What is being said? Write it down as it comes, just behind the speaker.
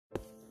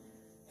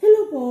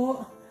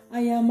po,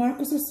 I am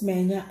Marcos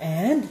Osmeña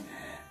and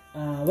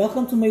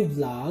welcome to my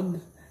vlog.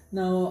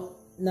 Now,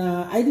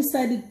 I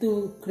decided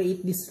to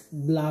create this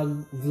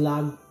vlog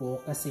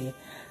po kasi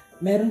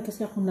meron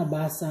kasi akong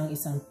nabasang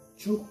isang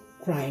true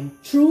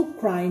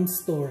crime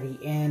story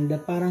and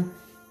parang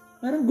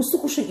gusto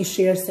ko siyang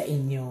i-share sa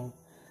inyo,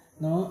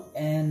 no?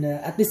 And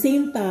at the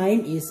same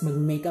time is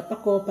mag-makeup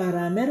ako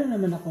para meron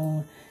naman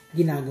akong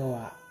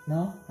ginagawa,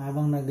 no?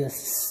 Habang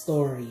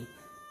nag-story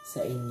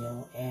sa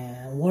inyo.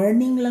 And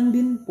warning lang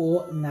din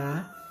po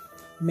na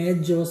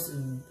medyo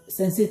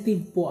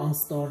sensitive po ang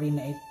story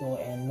na ito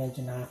and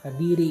medyo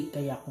nakakadiri,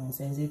 kaya kung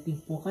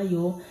sensitive po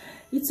kayo,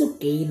 it's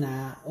okay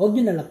na huwag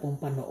nyo na lang pong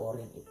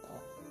panoorin ito.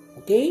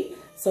 Okay?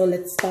 So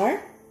let's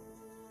start.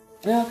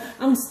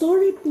 Ang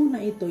story po na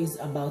ito is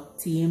about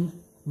Tim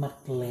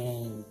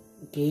Mclean.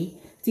 Okay?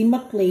 Tim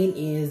Mclean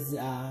is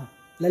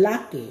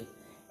lalaki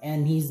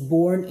and he's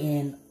born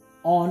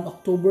on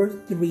October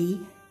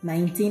 3,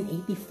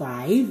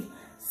 1985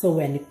 sa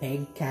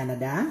Winnipeg,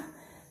 Canada,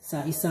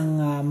 sa isang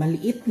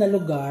maliit na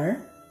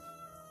lugar.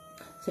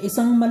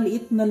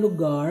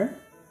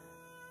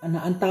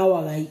 Ang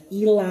tawag ay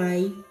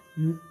Elie,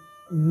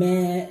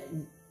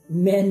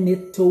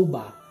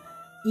 Manitoba.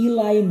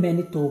 Elie,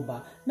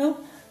 Manitoba. Now,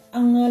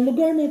 ang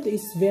lugar na ito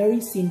is very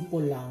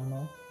simple lang,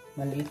 no?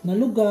 Maliit na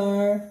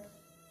lugar.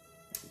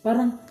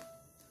 Parang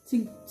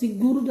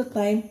siguro the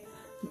time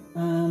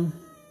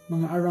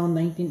mga around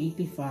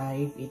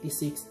 1985,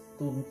 86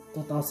 to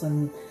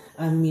 2000,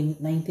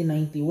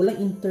 1990,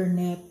 walang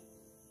internet.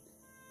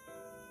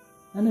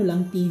 Ano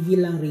lang, TV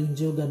lang,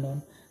 radio, ganon.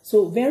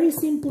 So, very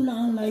simple lang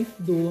ang life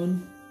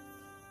doon.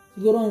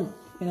 Siguro ang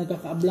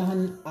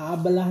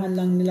pinagkakaabalahan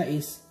lang nila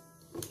is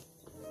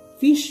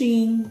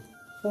fishing,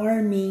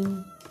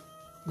 farming,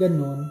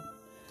 ganon.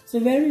 So,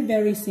 very,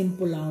 very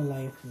simple lang ang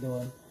life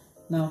doon.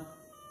 Now,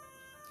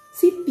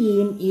 si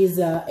Tim is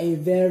a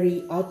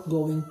very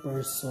outgoing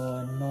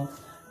person, no?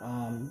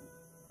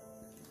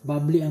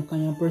 Bubbly ang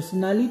kanyang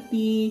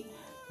personality,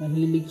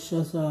 mahilig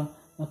siya sa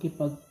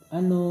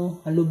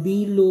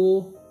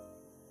halubilo.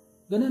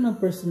 Ganun ang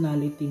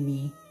personality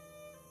ni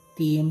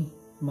Tim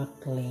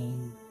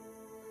Mclean.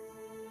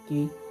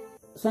 Okay?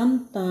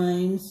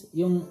 Sometimes,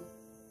 yung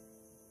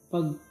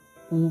pag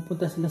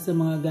pumupunta sila sa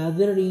mga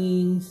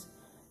gatherings,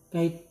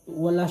 kahit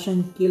wala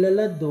siyang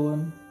kilala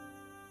doon,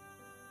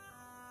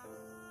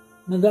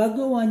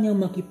 nagagawa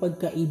niyang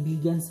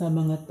makipagkaibigan sa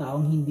mga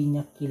taong hindi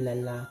niya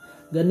kilala.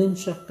 Ganun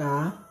siya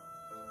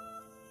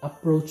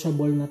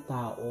approachable na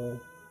tao.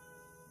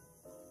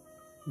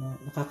 No,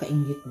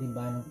 nakakaingit, di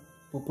ba?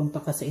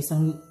 Pupunta ka sa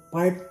isang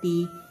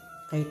party,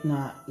 kahit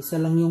na isa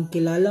lang yung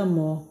kilala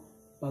mo,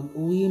 pag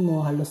uwi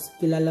mo, halos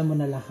kilala mo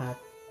na lahat.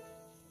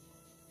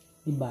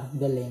 Di ba?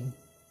 Galing.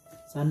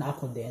 Sana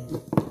ako din.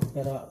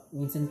 Pero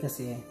minsan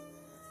kasi,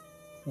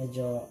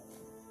 medyo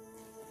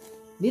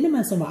di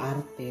naman sa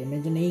maarte.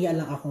 Medyo nahiya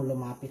lang akong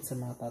lumapit sa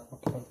mga tao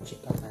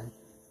makipag-chikahan.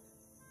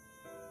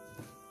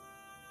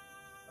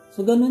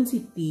 So, ganun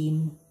si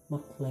Tim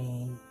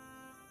Mclean.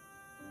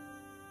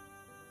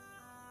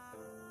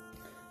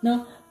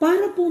 Now,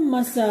 para po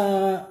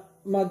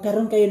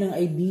magkaroon kayo ng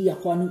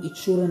idea kung anong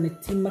itsura ni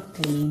Tim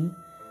Mclean,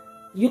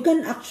 you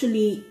can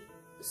actually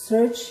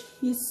search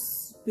his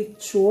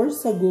picture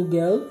sa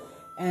Google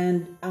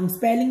and ang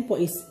spelling po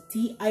is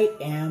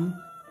TIMMCLEAN.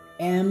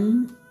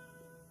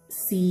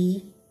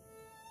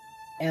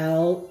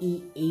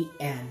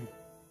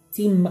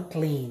 Tim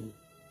Mclean.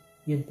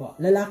 Yun po.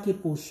 Lalaki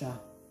po siya.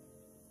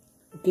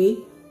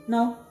 Okay?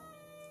 Now,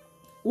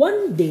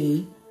 one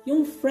day,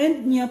 yung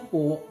friend niya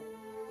po,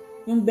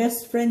 yung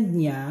best friend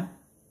niya,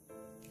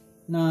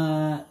 na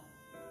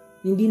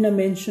hindi na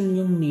mention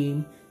yung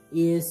name,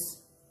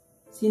 is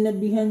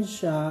sinabihan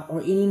siya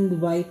or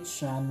in-invite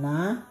siya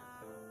na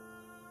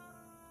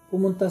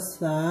pumunta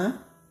sa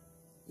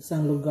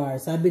isang lugar.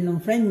 Sabi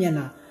ng friend niya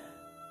na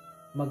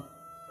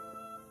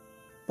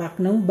mag-pack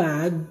ng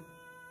bag,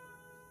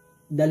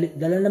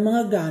 dala ng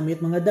mga gamit,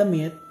 mga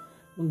damit,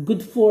 good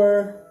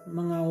for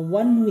mga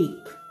 1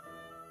 week.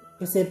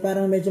 Kasi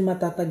parang medyo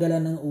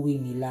matatagalan ang uwi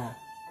nila.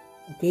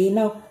 Okay,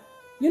 now,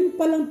 yun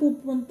palang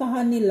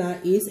pupuntahan nila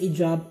is a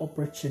job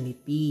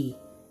opportunity.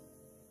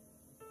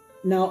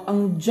 Now,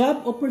 ang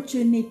job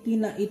opportunity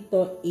na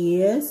ito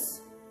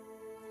is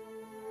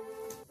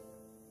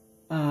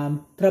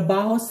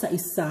trabaho sa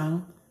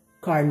isang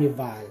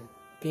carnival.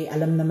 Okay,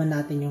 alam naman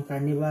natin yung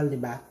carnival,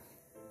 di ba?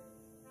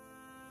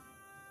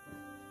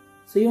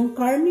 So, yung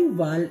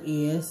carnival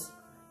is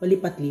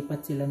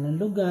palipat-lipat sila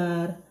ng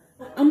lugar.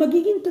 Ang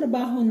magiging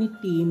trabaho ni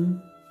Tim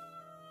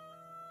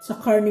sa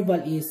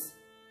carnival is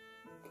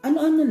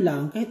ano-ano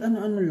lang, kahit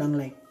ano-ano lang,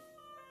 like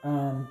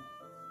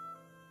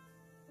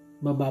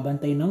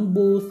bababantay ng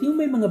booth, yung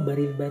may mga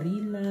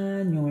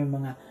baril-barilan, yung may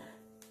mga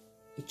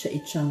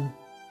itsa-itsang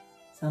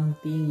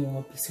something,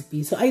 yung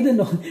piso-piso. I don't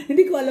know.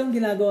 Hindi ko alam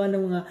ginagawa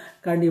ng mga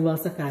carnival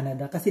sa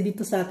Canada. Kasi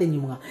dito sa atin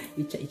yung mga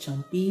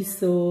itsa-itsang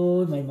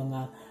piso, may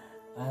mga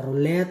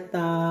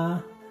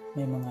ruleta,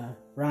 may mga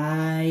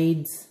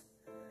rides.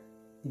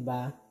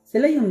 Diba?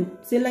 Sila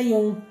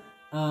yung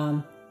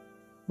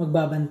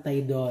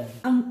magbabantay doon.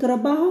 Ang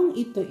trabahong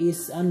ito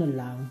is ano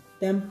lang,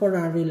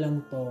 temporary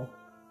lang to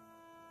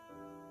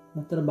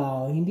na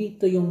trabaho. Hindi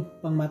ito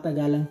yung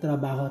pangmatagalang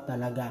trabaho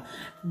talaga.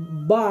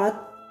 But,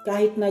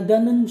 kahit na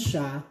ganun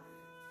siya,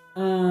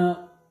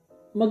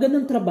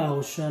 magandang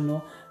trabaho siya,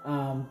 no?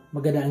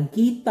 Maganda ang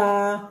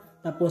kita,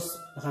 tapos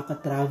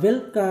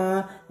nakaka-travel ka,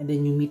 and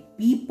then you meet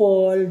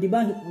people, di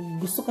ba?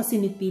 Gusto kasi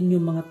ni Tim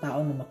yung mga tao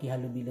na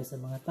makihalubilo sa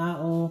mga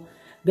tao.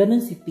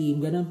 Ganun si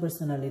Tim, ganun ang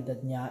personalidad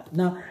niya.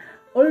 Now,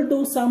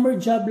 although summer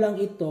job lang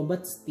ito,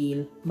 but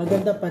still,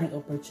 maganda pa rin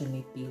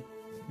opportunity,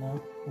 no?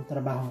 Ang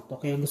trabaho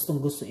to. Kaya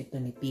gustong-gusto ito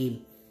ni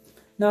Tim.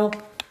 Now,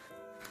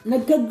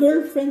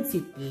 nagka-girlfriend si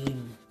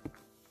Tim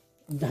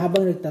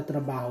habang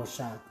nagtatrabaho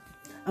siya.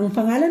 Ang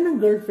pangalan ng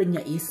girlfriend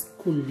niya is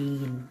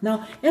Colleen.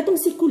 Now, etong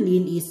si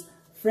Colleen is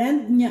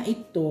friend niya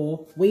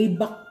ito way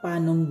back pa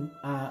nung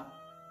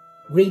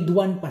grade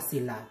 1 pa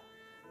sila.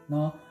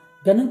 No?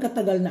 Ganun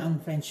katagal na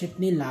ang friendship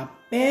nila.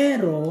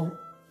 Pero,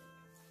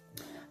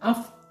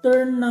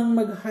 after nang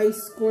mag-high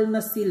school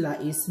na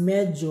sila is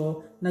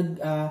medyo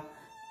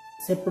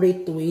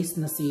separate ways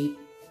na si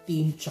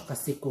Tim tsaka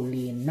si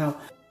Colleen. Now,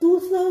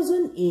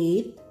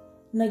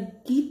 2008,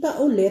 nagkita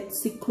ulit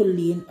si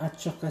Colleen at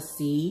tsaka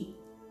si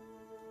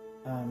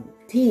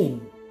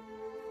Tim.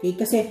 Okay,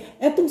 kasi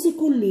etong si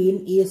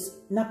Colleen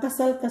is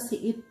nakasal kasi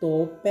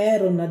ito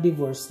pero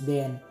na-divorce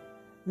din.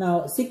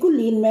 Now, si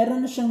Colleen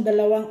meron na siyang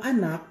 2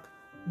 anak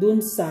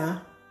dun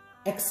sa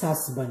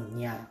ex-husband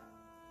niya.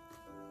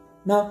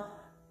 Now,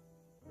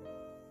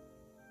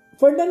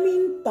 for the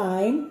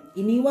meantime,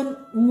 iniwan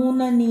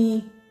muna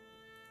ni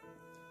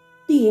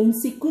Tim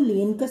si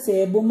Colleen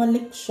kasi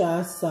bumalik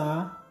siya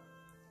sa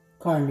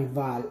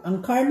carnival. Ang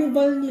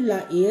carnival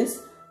nila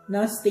is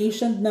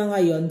na-stationed na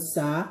ngayon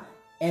sa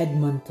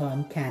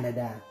Edmonton,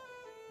 Canada.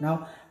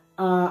 Now,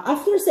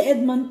 after sa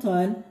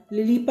Edmonton,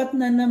 lilipat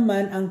na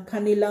naman ang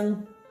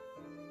kanilang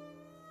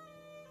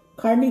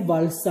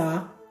carnival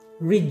sa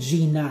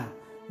Regina,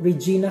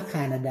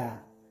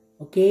 Canada.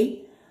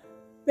 Okay?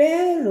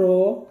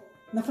 Pero,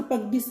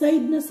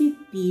 nakapag-decide na si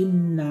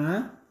Tim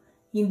na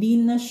hindi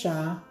na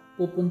siya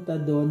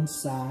pupunta doon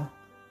sa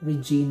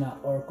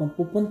Regina, or kung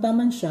pupunta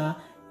man siya,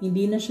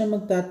 hindi na siya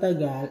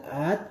magtatagal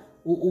at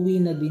uuwi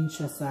na din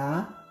siya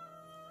sa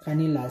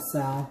kanila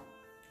sa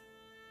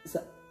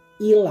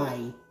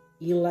Elie,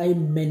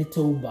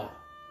 Manitoba.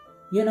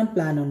 Yun ang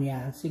plano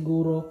niya.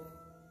 Siguro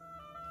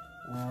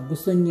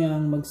gusto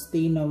niyang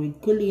magstay na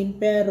with Colleen,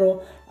 pero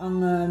ang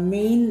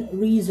main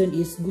reason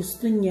is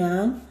gusto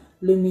niyang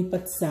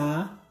lumipat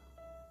sa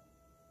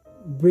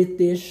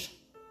British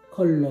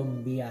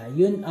Columbia.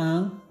 Yun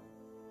ang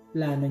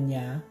plano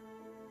niya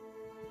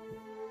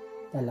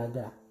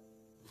talaga.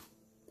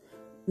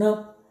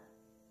 Now,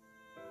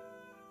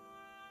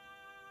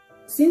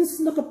 since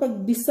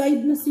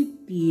nakapag-decide na si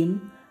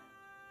Tim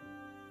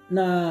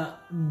na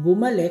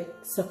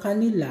bumalik sa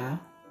kanila,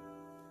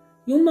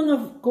 yung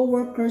mga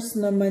coworkers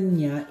naman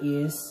niya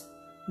is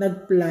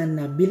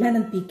nagplan na bilhan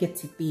ng ticket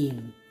si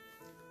Tim.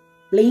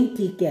 Plane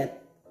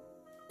ticket.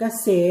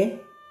 Kasi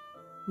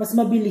mas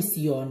mabilis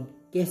yon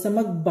kaysa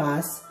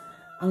mag-bus.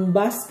 Ang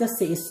bus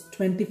kasi is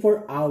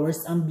 24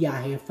 hours ang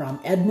biyahe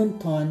from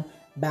Edmonton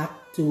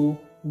back to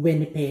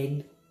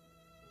Winnipeg,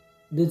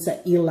 dun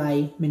sa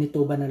Elie,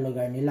 Manitoba na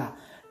lugar nila.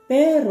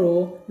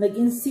 Pero,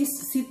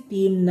 nag-insist si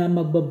Tim na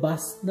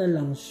magbabas na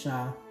lang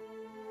siya.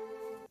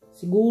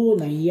 Siguro,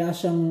 nahiya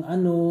siyang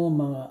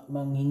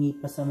manghingi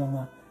pa sa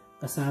mga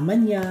kasama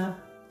niya.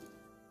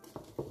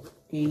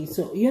 Okay,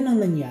 so, yun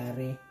ang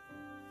nangyari.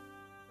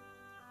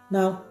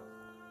 Now,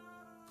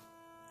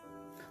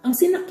 ang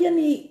sinakyan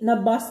na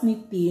bus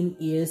ni Tim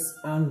is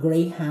ang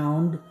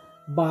Greyhound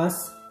Bus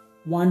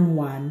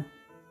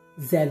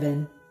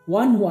 1170.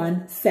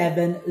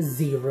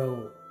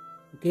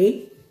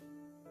 Okay?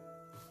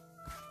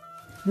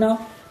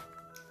 Now,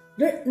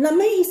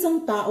 may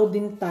isang tao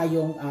din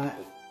tayong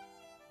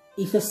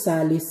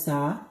isasali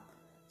sa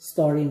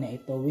story na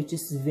ito, which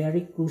is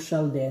very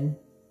crucial din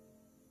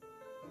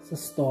sa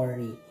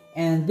story.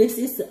 And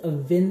this is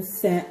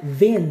Vince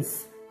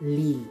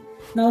Lee.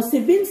 Now, si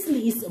Vince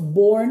Lee is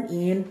born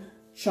in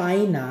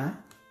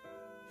China.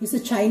 He's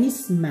a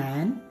Chinese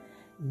man,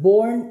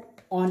 born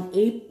on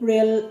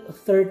April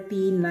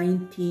 30,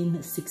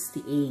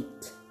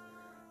 1968.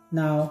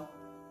 Now,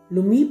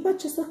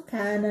 lumipat siya sa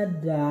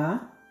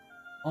Canada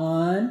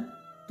on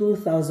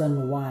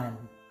 2001.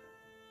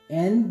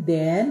 And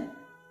then,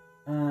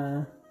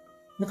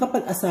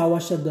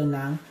 nakapag-asawa siya doon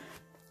ng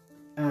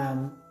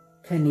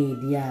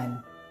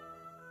Canadian.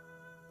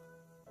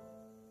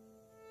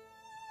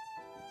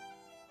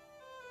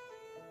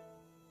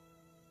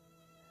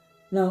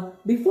 Now,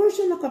 before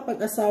siya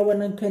nakapag-asawa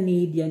ng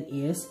Canadian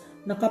is,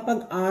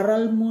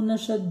 nakapag-aral muna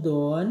siya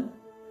doon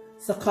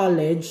sa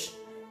college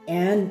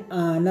and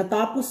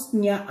natapos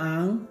niya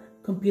ang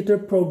computer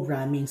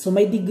programming. So,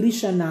 may degree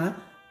siya na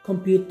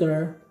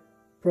computer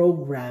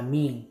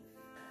programming.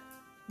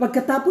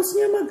 Pagkatapos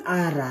niya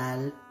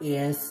mag-aral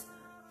is,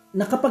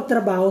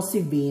 nakapagtrabaho si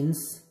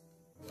Vince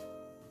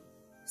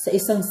sa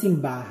isang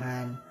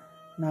simbahan.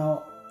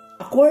 Now,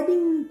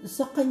 according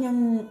sa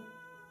kanyang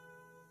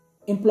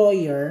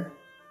employer,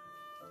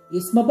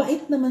 is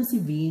mabait naman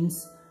si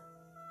Vince,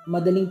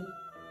 madaling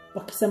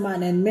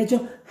pakisamaan, and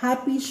medyo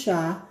happy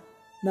siya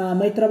na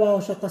may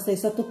trabaho siya kasi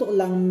sa totoo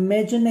lang,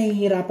 medyo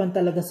nahihirapan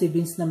talaga si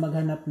Vince na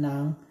maghanap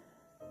ng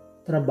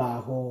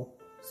trabaho.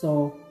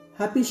 So,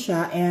 happy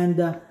siya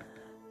and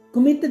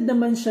committed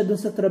naman siya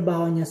dun sa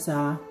trabaho niya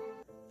sa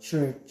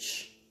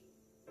church.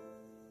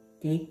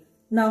 Okay?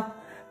 Now,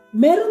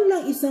 meron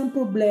lang isang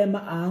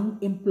problema ang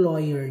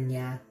employer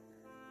niya.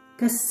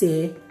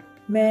 Kasi,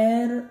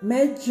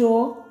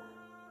 medyo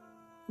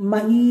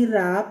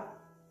mahirap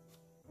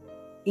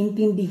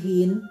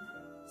intindihin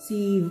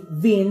si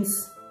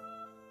Vince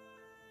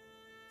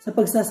sa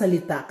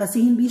pagsasalita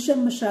kasi hindi siya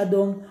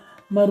masyadong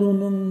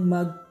marunong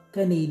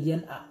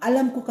mag-Canadian.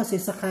 Alam ko kasi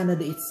sa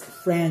Canada it's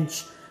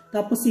French.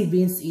 Tapos si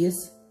Vince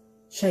is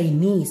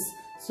Chinese.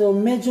 So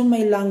medyo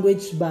may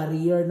language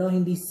barrier, no?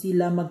 Hindi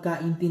sila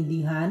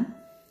magkaintindihan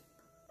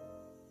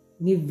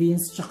ni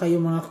Vince tsaka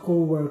yung mga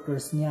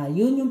co-workers niya.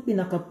 Yun yung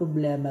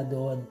pinaka-problema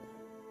doon.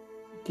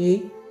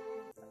 Okay?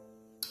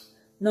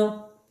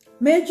 Now,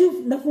 medyo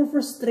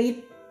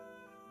na-frustrate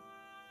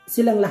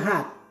silang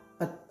lahat.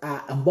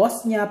 Ang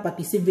boss niya,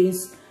 pati si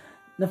Vince,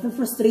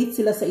 na-frustrate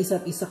sila sa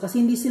isa't isa kasi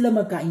hindi sila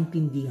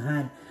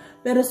magkaintindihan.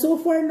 Pero so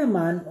far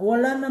naman,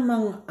 wala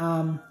namang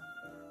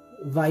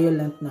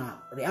violent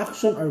na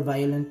reaction or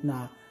violent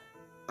na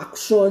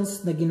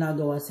actions na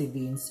ginagawa si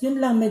Vince.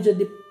 Yun lang, medyo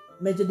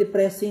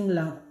depressing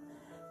lang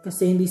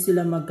kasi hindi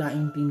sila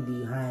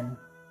magkaintindihan.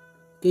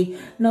 Okay?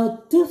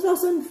 Now,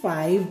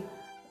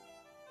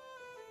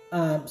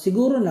 2005,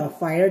 siguro na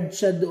fired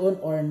siya doon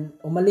or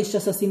umalis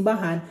siya sa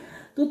simbahan.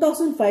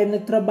 2005,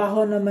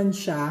 nagtrabaho naman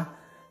siya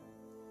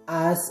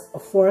as a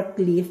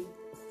forklift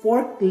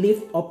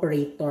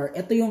operator.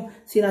 Ito yung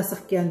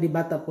sinasakyan, di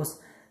ba? Tapos,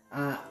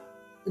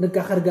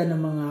 nagkakarga ng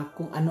mga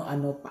kung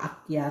ano-ano,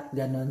 paakyat,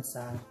 ganon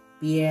sa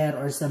pier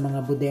or sa mga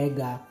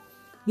bodega.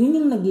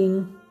 Yun yung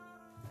naging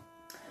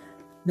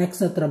next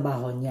na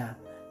trabaho niya.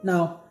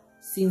 Now,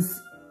 since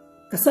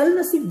kasal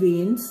na si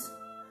Vince,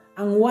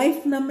 ang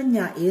wife naman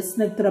niya is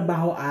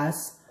nagtrabaho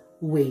as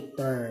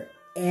waiter.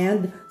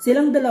 And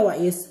silang dalawa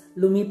is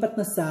lumipat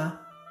na sa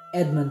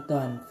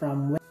Edmonton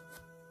from West.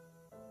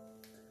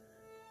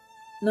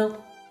 Now,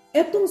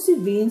 etong si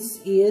Vince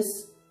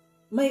is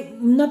may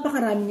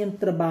napakarami niyang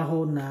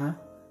trabaho na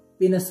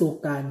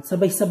pinasukan.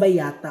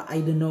 Sabay-sabay yata, I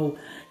don't know.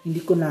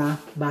 Hindi ko na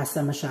basa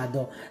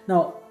masyado.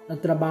 Now,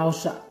 nagtrabaho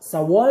siya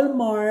sa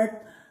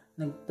Walmart,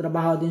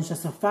 nagtrabaho din siya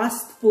sa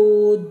fast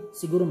food,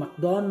 siguro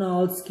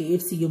McDonald's,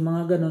 KFC, yung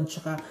mga ganon,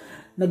 tsaka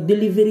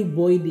nag-delivery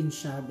boy din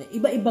siya.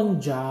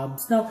 Iba-ibang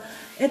jobs. Now,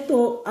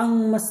 ito,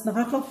 ang mas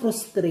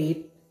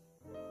nakaka-frustrate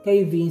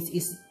kay Vince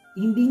is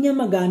hindi niya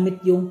magamit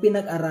yung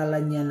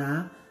pinag-aralan niya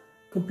na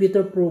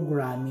computer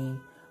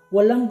programming.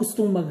 Walang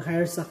gustong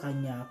mag-hire sa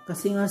kanya.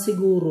 Kasi nga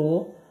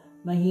siguro,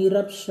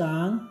 mahirap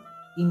siyang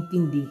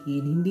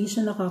intindihin. Hindi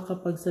siya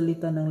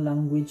nakakapagsalita ng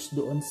language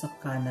doon sa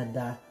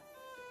Canada.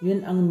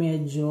 Yun ang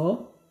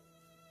medyo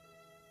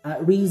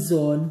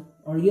reason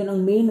or yun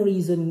ang main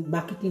reason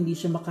bakit hindi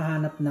siya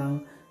makahanap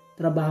ng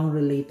trabahong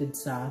related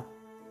sa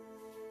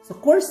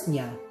course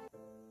niya.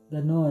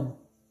 Ganon.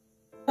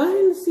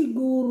 Dahil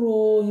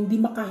siguro hindi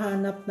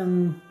makahanap ng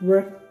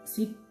work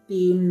si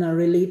team na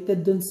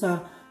related dun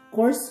sa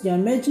course niya,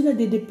 medyo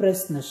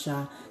nadidepress na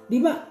siya.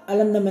 Di ba,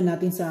 alam naman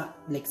natin sa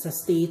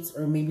States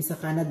or maybe sa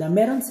Canada,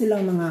 meron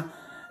silang mga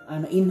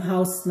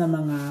in-house na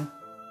mga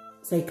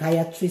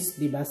psychiatrist,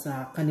 di ba,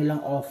 sa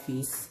kanilang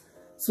office.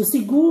 So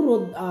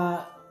siguro,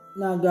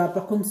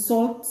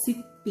 nagpa-consult si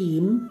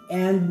team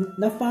and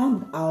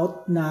na-found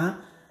out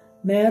na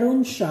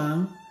meron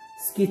siyang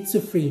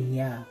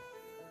schizophrenia.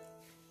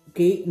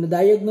 Okay?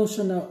 Na-diagnose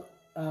siya na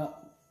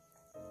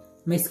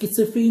may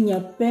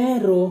schizophrenia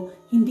pero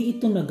hindi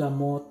ito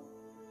nagamot.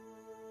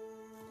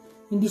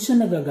 Hindi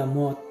siya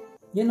nagagamot.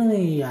 Yan ang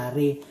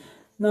nangyayari.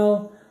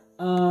 Now,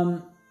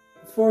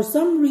 for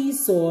some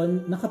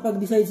reason,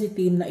 nakapag-decide si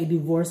team na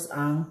i-divorce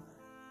ang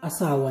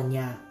asawa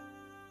niya.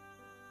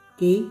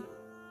 Okay?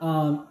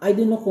 I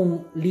don't know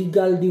kung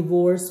legal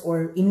divorce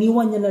or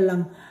iniwan niya na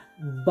lang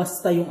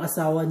basta yung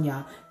asawa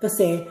niya.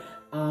 Kasi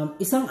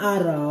isang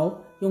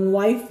araw, yung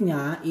wife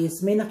niya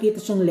is may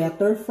nakita siyang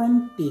letter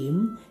from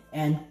Tim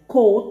and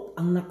quote,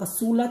 ang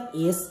nakasulat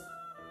is,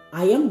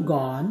 I am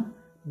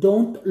gone.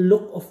 Don't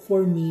look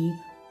for me.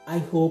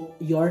 I hope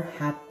you're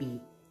happy.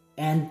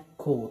 End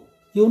quote.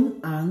 Yun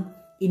ang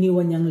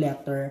iniwan niyang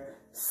letter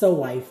sa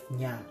wife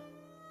niya.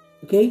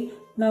 Okay?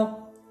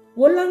 Now,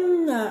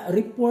 walang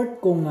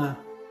report kung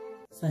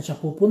saan siya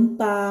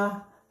pupunta,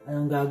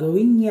 anong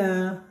gagawin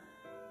niya.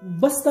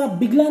 Basta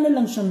bigla na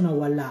lang siyang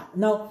nawala.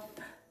 Now,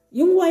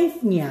 yung wife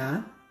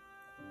niya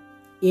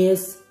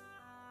is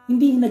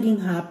hindi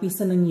naging happy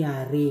sa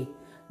nangyari.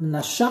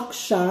 Na-shock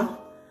siya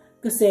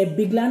kasi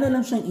bigla na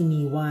lang siyang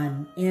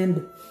iniwan.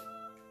 And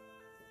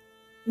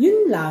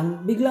yun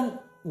lang, biglang,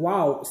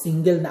 wow,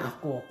 single na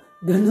ako.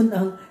 Ganun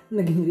ang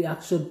naging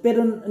reaction.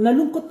 Pero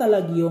nalungkot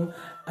talaga yung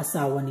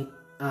asawa ni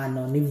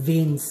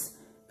Vince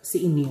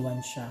kasi iniwan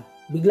siya.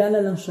 bigla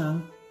na lang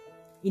siyang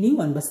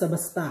iniwan,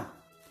 basta-basta.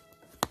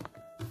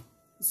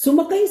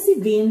 Sumakay si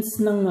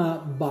Vince ng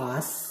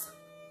bus,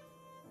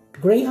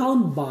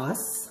 Greyhound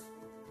bus,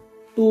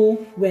 to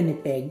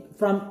Winnipeg.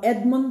 From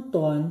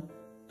Edmonton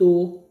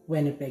to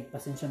Winnipeg.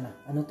 Pasensya na.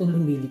 Ano itong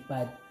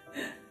lumilipad?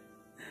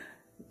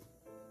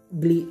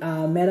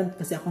 Meron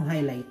kasi akong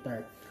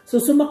highlighter. So,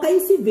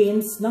 sumakay si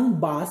Vince ng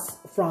bus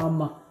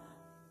from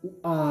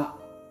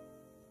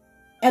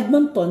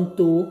Edmonton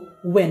to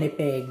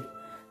Winnipeg.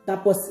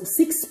 Tapos,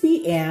 6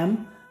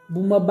 p.m.,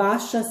 bumaba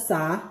siya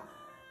sa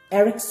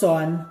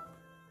Erickson,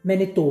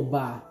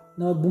 Manitoba.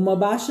 No,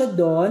 bumaba siya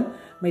doon.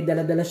 May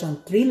dala-dala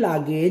siyang 3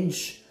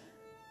 luggage.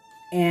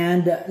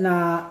 And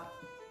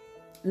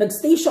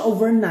nagstay siya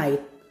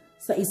overnight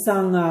sa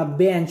isang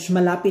bench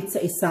malapit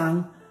sa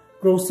isang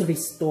grocery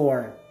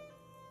store.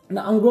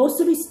 Na ang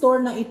grocery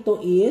store na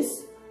ito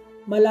is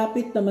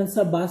malapit naman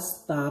sa bus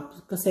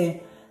stop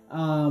kasi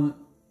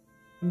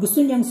gusto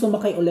niyang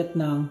sumakay ulit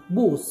ng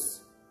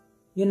bus.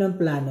 Yun ang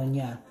plano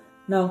niya.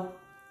 Now,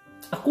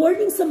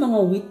 according sa mga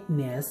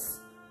witness,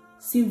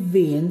 si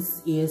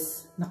Vince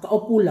is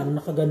nakaupo lang,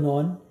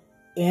 nakaganon,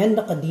 and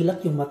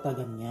nakadilat yung mata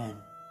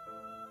ganyan.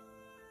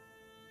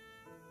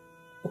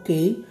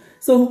 Okay?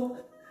 So,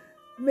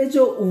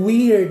 medyo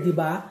weird, di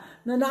ba?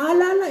 Na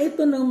naalala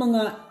ito ng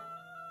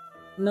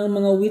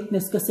mga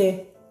witness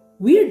kasi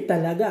weird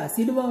talaga.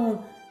 Sino bang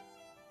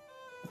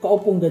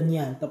nakaupong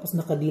ganyan tapos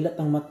nakadilat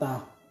ang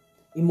mata?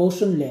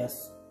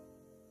 Emotionless.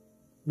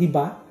 Di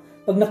ba?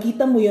 Pag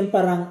nakita mo yun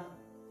parang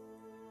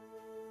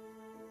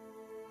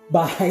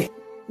bye.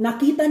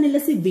 Nakita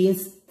nila si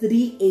Vince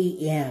 3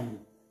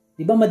 a.m.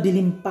 Di ba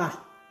madilim pa?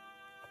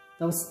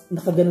 Tapos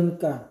nakaganon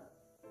ka.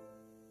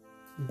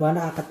 Diba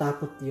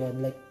nakakatakot yun?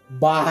 Like,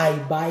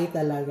 bye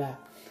talaga.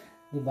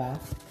 Diba?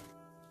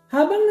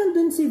 Habang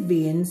nandun si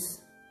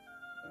Vince,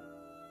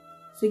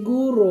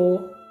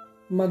 siguro,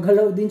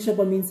 maghalaw din siya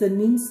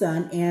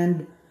paminsan-minsan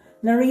and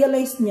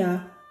na-realize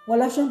niya,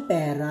 wala siyang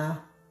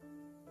pera.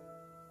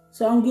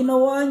 So, ang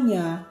ginawa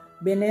niya,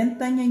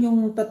 binenta niya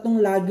yung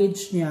 3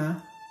 luggage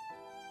niya.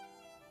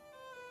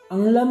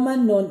 Ang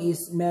laman nun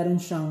is,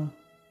 meron siyang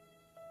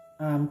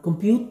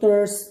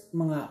computers,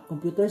 mga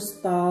computer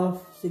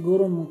stuff,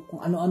 siguro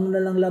kung ano-ano na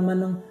lang laman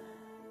ng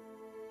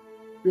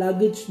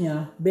luggage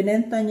niya,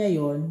 binenta niya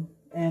yon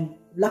and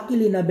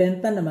luckily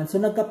nabenta naman, so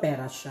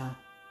nagkapera siya.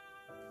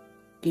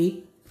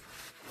 Okay?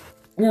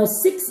 Now,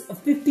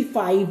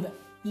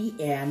 6:55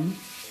 p.m.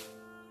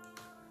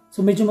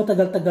 So, medyo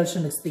matagal-tagal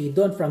siya nagstay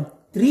doon from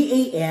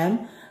 3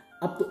 a.m.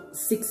 up to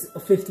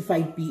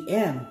 6:55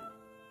 p.m.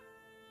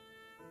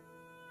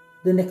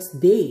 The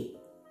next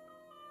day,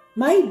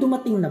 may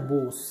dumating na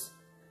bus.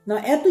 Na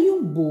eto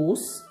yung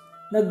bus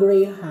na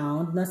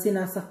Greyhound na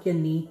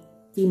sinasakyan ni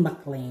Team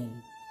Mclean.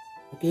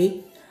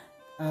 Okay?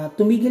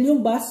 Tumigil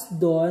yung bus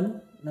doon,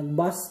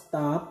 nag-bus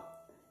stop,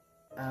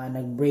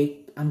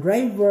 nag-break ang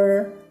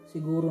driver,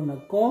 siguro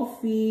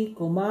nag-coffee,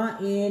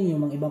 kumain,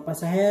 yung mga ibang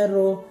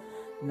pasahero,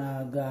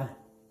 nag-smoke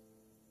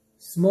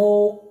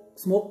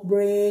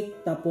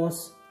break,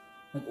 tapos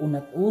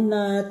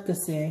nag-unat-unat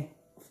kasi,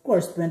 of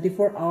course,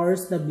 24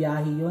 hours na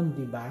biyahe yun,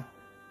 di ba?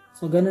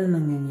 So, ganun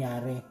ang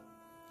nangyayari.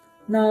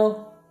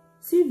 Now,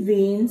 si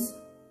Vince,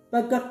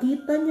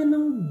 pagkakita niya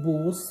ng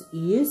bus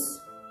is,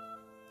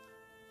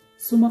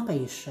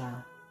 sumakay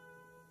siya.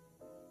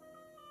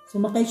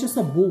 Sumakay siya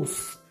sa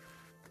bus.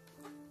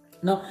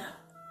 Now,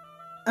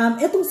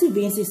 etong si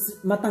Vince is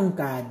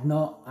matangkad,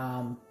 no?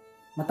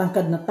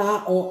 Matangkad na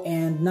tao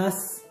and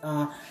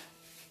nasa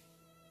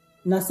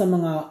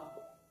mga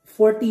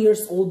 40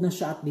 years old na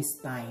siya at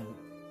this time.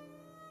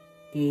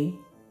 Okay?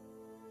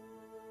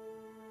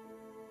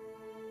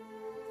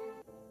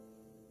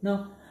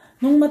 Now,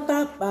 nung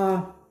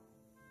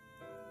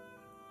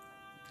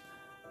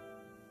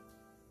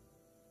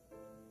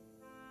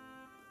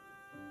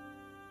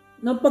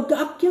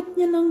pagkaakyat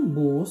niya ng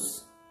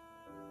bus,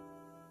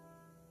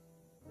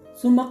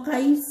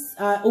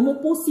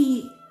 umupo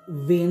si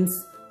Vince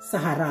sa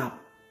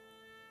harap.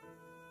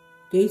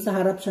 Okay, sa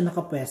harap siya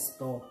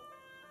nakapwesto.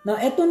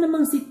 Now, eto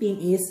namang si Tim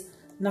is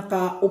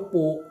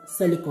nakaupo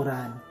sa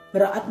likuran.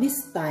 Pero at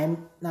this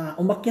time, na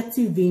umakyat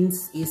si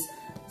Vince is,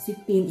 si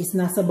Tim is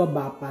nasa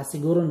baba pa,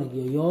 siguro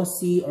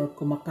nagyoyosi or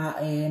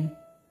kumakain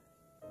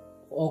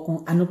o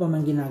kung ano pa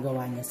man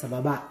ginagawa niya sa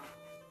baba.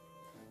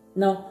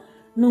 Now,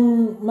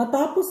 nung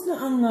matapos na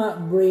ang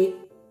break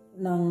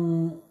ng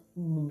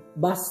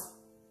bus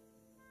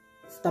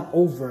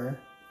stopover,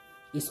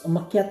 is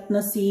umakyat na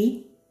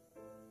si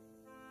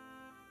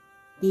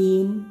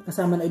Tim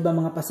kasama ng ibang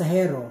mga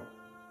pasahero.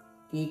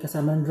 Okay,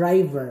 kasama ng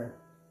driver.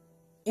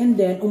 And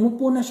then,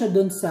 umupo na siya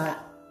doon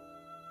sa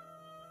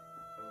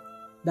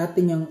dati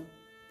niyang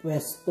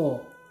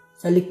pwesto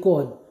sa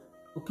likod.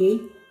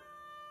 Okay?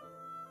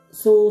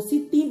 So,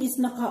 si Tim is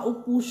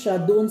nakaupo siya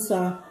doon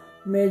sa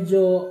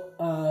medyo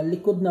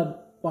likod na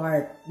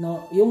part.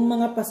 No? Yung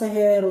mga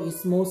pasahero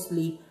is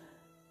mostly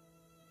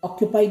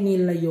occupied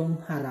nila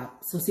yung harap.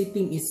 So, si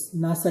Tim is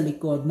nasa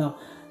likod. Now,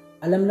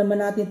 alam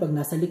naman natin pag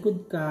nasa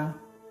likod ka,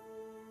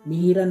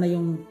 bihira na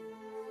yung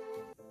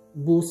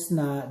bus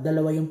na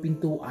dalawa yung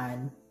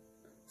pintuan.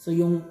 So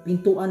yung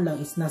pintuan lang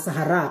is nasa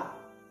harap.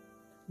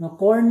 No,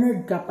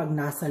 cornered ka pag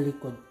nasa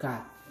likod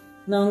ka.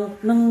 Nang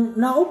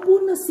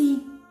naupo na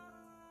si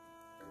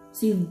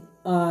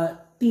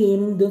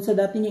Tim doon sa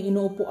dati niyang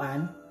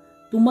inuupuan,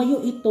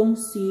 tumayo itong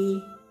si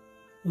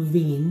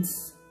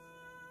Vince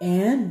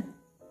and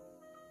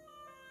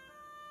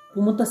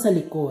pumunta sa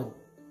likod.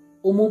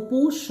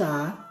 Umupo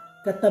siya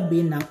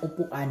katabi ng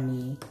upuan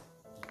ni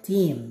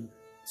Tim.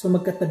 So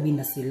magkatabi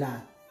na sila.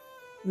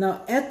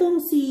 Now,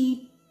 etong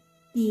si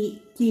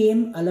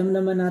Tim, alam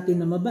naman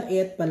natin na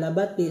mabait,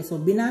 palabati. So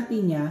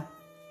binati niya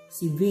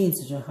si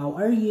Vince. So, how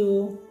are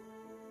you?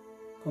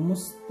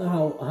 Kamusta?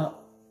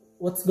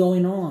 What's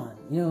going on?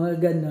 You know,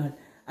 ganun.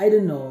 I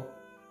don't know.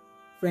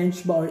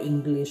 French ba or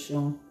English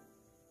yung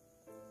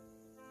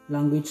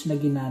language na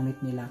ginamit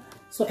nila.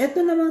 So,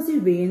 eto naman si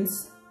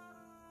Vince.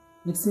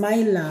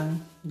 Nag-smile lang,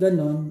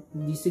 ganun,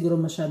 hindi siguro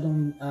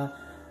masyadong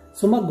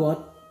sumagot.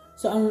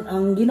 So,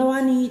 ang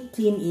ginawa ni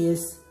Tim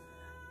is,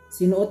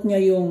 sinuot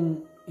niya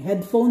yung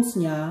headphones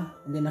niya,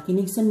 and then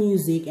nakinig sa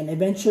music, and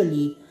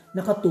eventually,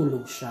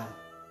 nakatulog siya.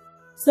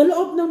 Sa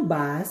loob ng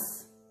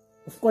bus,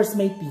 of course,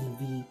 may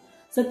TV.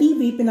 Sa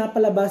TV,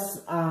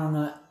 pinapalabas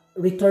ang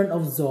Return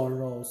of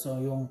Zorro.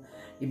 So, yung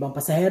ibang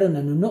pasahero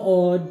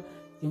nanonood,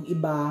 yung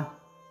iba,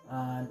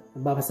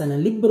 nagbabasa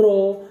ng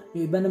libro,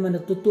 yung iba naman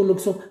natutulog.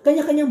 So,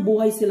 kanya-kanyang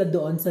buhay sila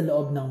doon sa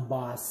loob ng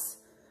bus.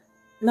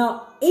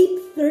 Now,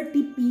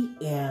 8:30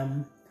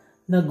 p.m.,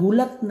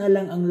 nagulat na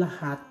lang ang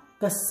lahat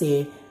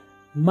kasi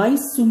may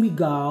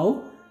sumigaw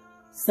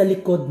sa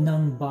likod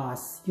ng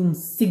bus. Yung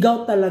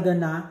sigaw talaga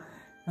na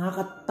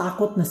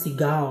nakakatakot na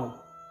sigaw.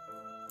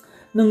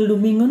 Nang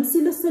lumingon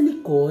sila sa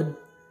likod,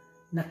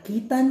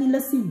 nakita nila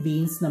si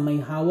Vince na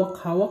may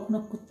hawak-hawak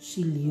na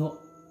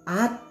kutsilyo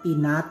at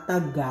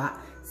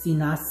tinataga,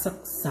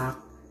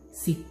 sinasaksak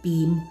si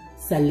Tim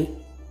sa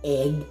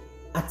leeg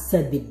at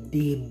sa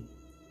dibdib.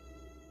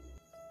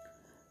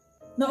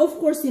 Na of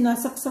course,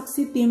 sinasaksak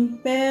si Tim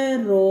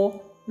pero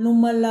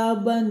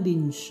lumalaban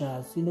din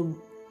siya.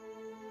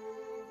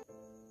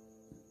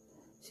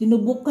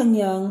 Sinubukan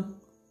niyang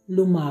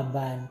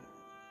lumaban.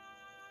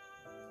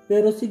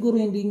 Pero siguro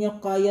hindi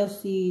niya kaya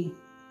si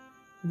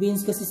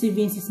Vince kasi si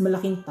Vince is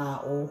malaking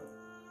tao.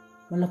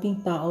 Malaking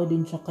tao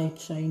din siya kahit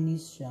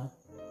Chinese siya.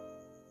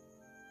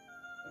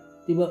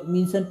 Diba,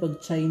 minsan pag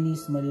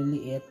Chinese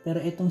maliliit, pero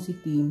itong si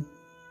Tim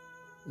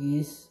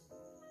is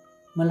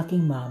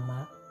malaking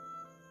mama.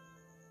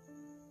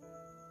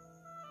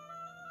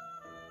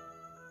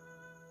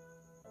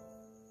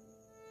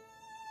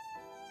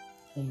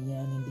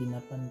 Ayan, hindi na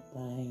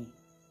pantay.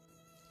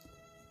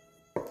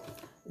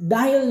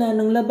 Dahil na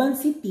nang laban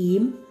si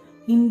Tim,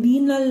 hindi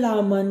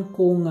nalaman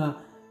kung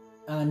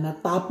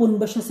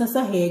natapon ba siya sa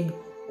sahig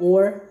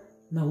or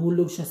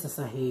nahulog siya sa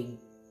sahig.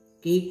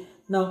 Okay?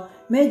 Now,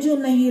 medyo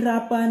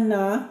nahirapan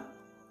na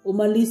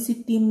umalis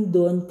si Tim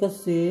doon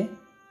kasi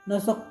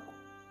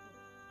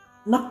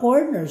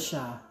na-corner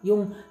siya.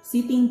 Yung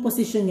sitting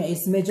position niya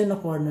is medyo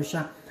na-corner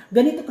siya.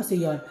 Ganito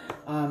kasi yon.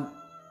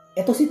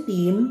 Ito si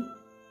Tim,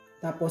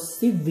 tapos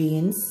si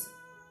Vince,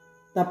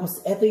 tapos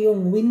ito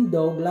yung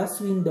window, glass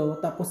window,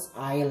 tapos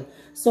aisle.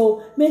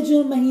 So,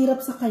 medyo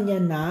mahirap sa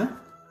kanya na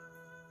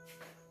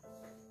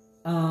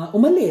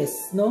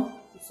umalis, no?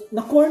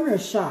 Na-corner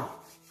siya.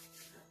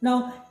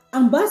 Now,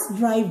 ang bus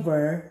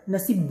driver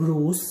na si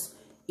Bruce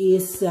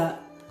is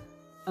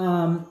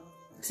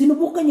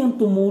sinubukan niyang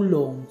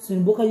tumulong.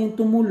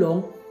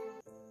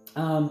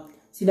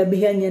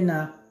 Sinabihan niya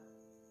na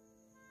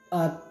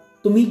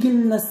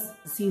tumigil na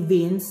si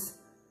Vince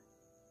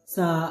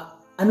sa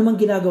anumang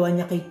ginagawa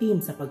niya kay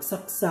Tim, sa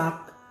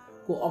pagsaksak,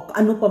 kung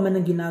ano pa man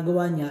ang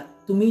ginagawa niya,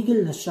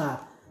 tumigil na siya.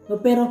 No,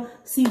 pero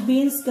si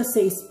Vince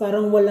kasi is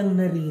parang walang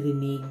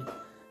naririnig.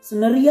 So,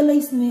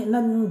 na-realize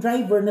ng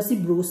driver na si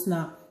Bruce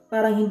na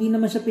parang hindi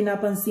naman siya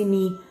pinapansin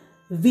ni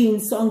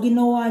Vince. So, ang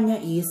ginawa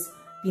niya is,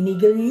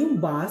 tinigil niya yung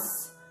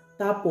bus,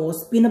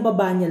 tapos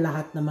pinababa niya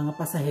lahat ng mga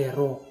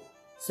pasahero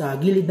sa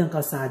gilid ng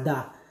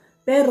kalsada.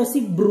 Pero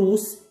si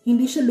Bruce,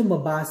 hindi siya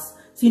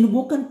lumabas.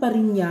 Sinubukan pa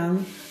rin niyang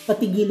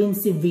patigilin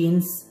si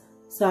Vince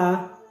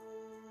sa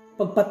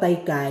pagpatay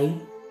kay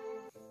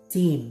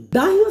Tim.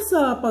 Dahil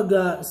sa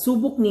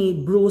pagsubok ni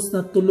Bruce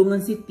na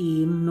tulungan si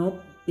Tim, no,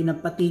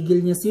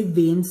 pinapatigil niya si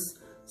Vince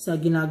sa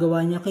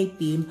ginagawa niya kay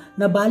Tim,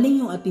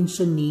 nabaling yung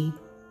atensyon ni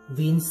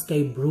Vince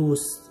kay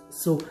Bruce.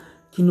 So,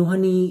 kinuha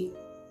ni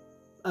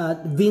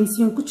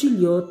Vince yung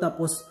kutsilyo,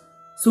 tapos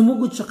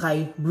sumugod siya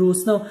kay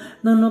Bruce. Now,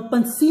 nang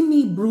napansin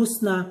ni Bruce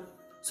na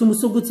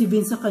sumusugod si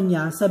Vince sa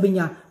kanya, sabi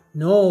niya,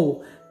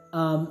 no,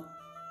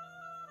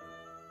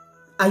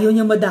 ayaw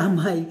niya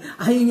madamay,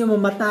 ayaw niya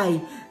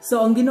mamatay. So,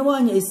 ang ginawa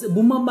niya is,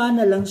 bumaba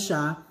na lang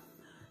siya,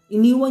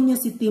 iniwan niya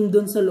si Tim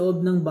doon sa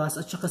loob ng bus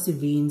at saka si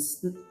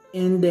Vince.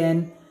 And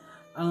then,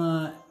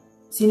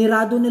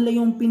 sinirado nila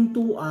yung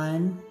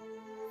pintuan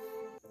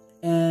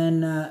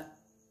and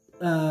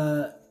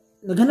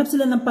naghanap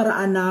sila ng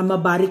paraan na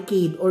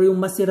mabarricade or yung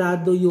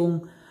masirado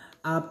yung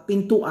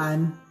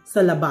pintuan sa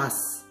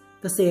labas.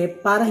 Kasi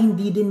para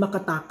hindi din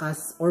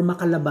makatakas or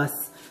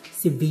makalabas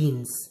si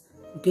Vince.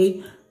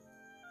 Okay?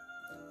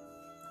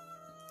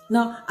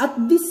 Now, at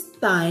this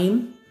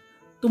time,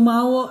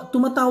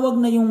 tumatawag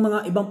na yung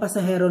mga ibang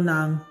pasahero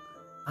ng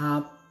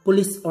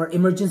police or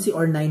emergency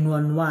or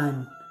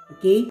 911.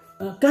 Okay?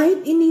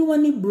 Kahit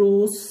iniwan ni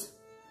Bruce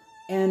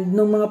and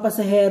ng mga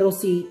pasahero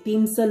si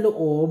Tim sa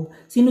loob,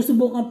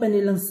 sinusubukan pa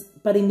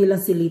rin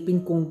nilang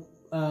silipin kung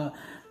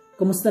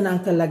kumusta na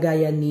ang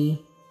kalagayan ni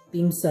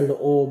Tim sa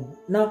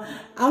loob. Now,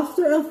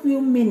 after a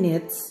few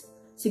minutes,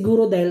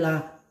 siguro dahil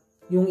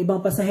yung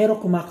ibang pasahero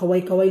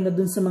kumakaway-kaway na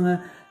dun sa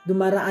mga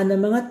dumaraan na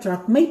mga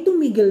truck, may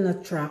tumigil na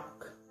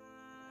truck.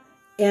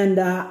 And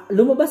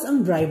lumabas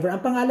ang driver.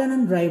 Ang pangalan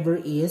ng driver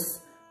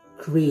is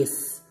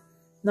Chris.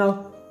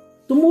 Now,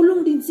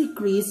 tumulong din si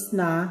Chris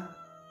na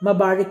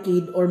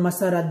mabarricade or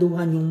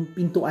masaraduhan yung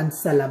pintuan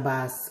sa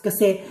labas.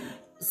 Kasi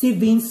si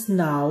Vince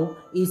now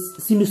is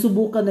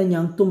sinusubukan na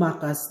niyang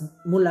tumakas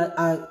mula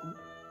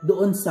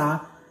doon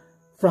sa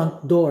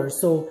front door.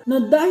 So,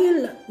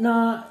 dahil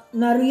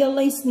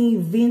na-realize ni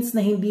Vince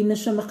na hindi na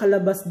siya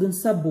makalabas doon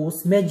sa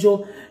bus,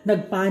 medyo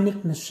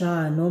nagpanic na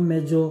siya, no?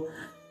 Medyo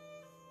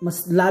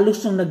mas lalo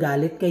siyang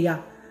nagalit.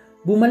 Kaya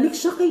bumalik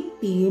siya kay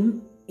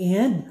Tim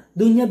and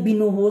doon niya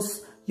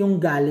binuhos yung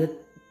galit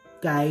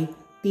kay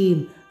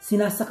Tim.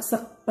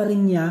 Sinasaksak pa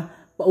rin niya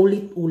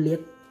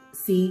paulit-ulit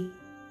si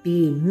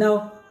Tim.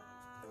 Now,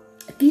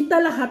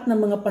 kita lahat ng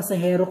mga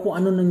pasahero kung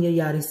ano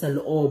nangyayari sa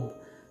loob.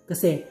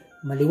 Kasi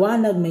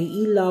maliwanag, may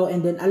ilaw,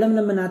 and then alam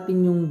naman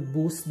natin yung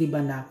bus, di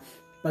ba, na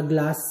pag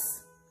glass,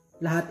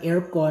 lahat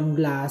aircon,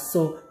 glass.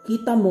 So,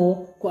 kita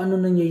mo kung ano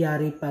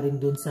nangyayari pa rin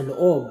dun sa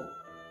loob.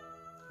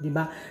 Di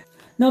ba?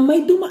 Now,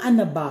 may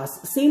dumaan na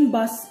bus. Same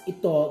bus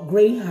ito,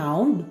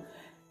 Greyhound.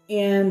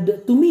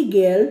 And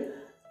tumigil,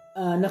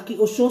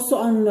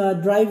 nakiusyoso ang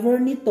driver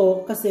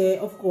nito kasi,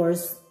 of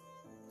course,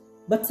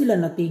 ba't sila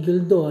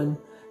natigil doon?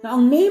 Now,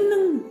 ang name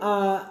ng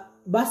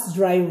bus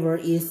driver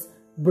is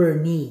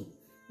Bernie.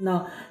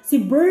 Now, si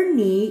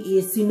Bernie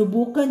is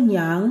sinubukan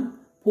niyang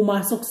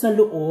pumasok sa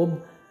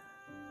loob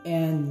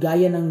and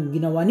gaya ng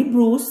ginawa ni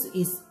Bruce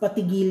is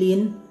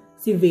patigilin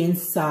si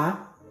Vince sa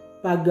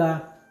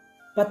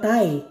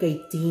pagpatay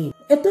kay Tim.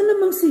 Ito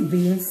namang si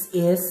Vince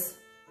is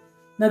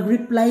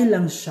nag-reply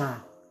lang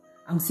siya.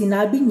 Ang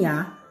sinabi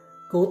niya,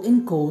 quote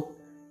and quote,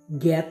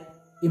 "Get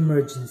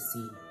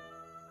emergency."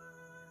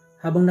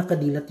 Habang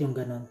nakadilat yung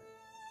ganon.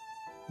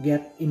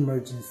 Get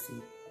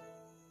emergency.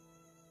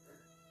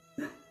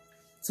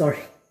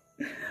 Sorry.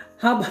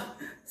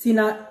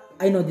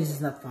 I know this is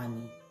not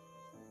funny.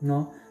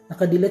 No?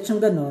 Nakadilat siyang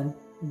ganon,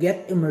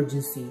 get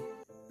emergency.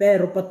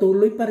 Pero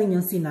patuloy pa rin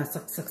yung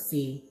sinasaksak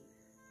si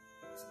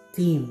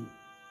Tim.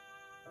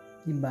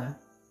 Diba?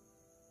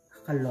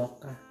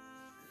 Kaloka.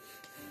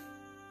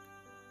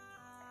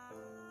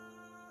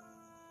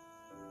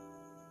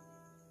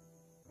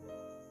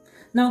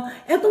 Now,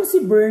 etong si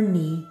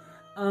Bernie,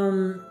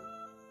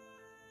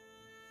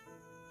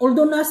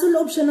 although nasa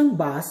loob siya ng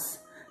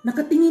bus,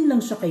 nakatingin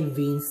lang siya kay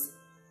Vince.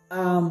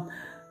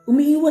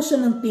 Umiiwas siya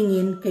ng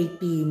tingin kay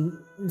Tim.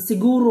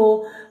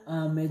 Siguro,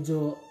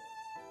 medyo,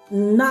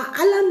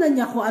 naalam na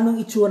niya kung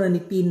anong itsura ni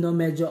Tim, no?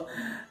 Medyo,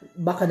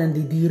 baka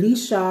nandidiri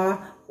siya,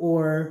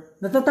 or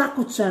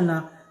natatakot siya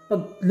na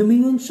pag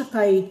lumingon siya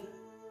kay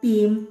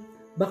Tim,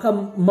 baka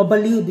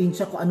mabaliw din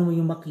siya kung ano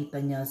yung makita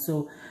niya.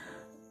 So,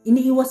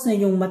 iniiwas na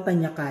yung mata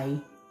niya kay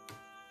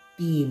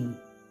Tim.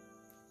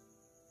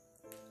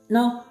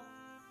 Now,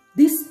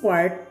 this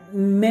part,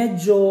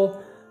 medyo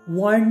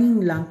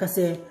warning lang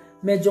kasi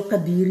medyo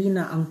kadiri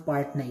na ang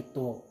part na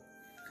ito.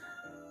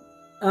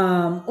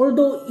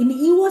 Although,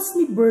 iniiwas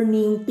ni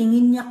Bernie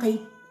tingin niya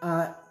kay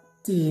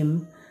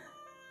Tim,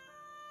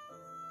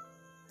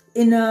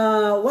 in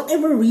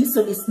whatever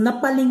reason is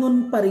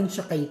napalingon pa rin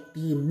siya kay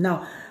Tim.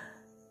 Now,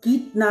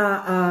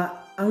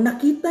 ang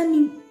nakita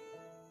ni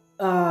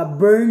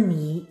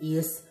Bernie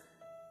is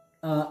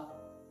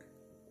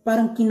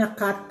parang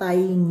kinakatay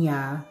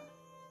niya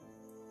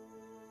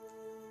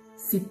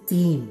si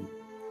Tim.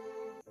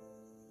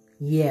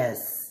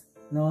 Yes,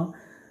 no?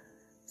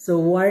 So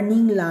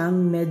warning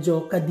lang,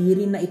 medyo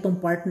kadiri na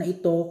itong part na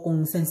ito.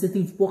 Kung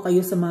sensitive po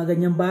kayo sa mga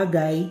ganyang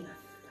bagay,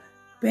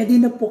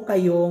 pwede na po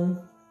kayong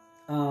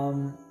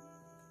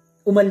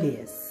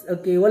umalis.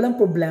 Okay, walang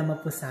problema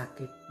po sa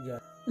akin.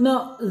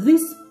 Now,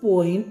 this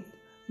point,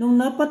 nung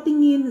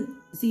napatingin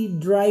si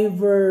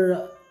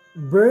driver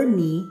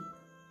Bernie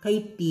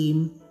kay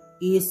Tim,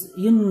 is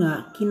yun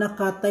nga,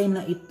 kinakatay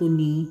na ito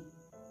ni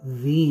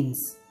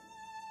Vince.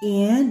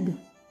 And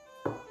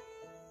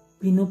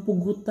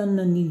pinupugutan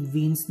na ni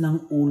Vince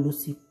ng ulo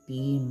si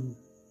Tim.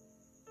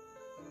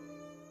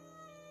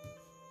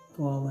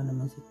 Kawawa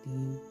naman si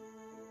Tim.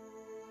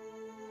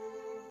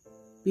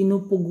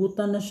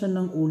 Pinupugutan na siya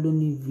ng ulo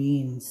ni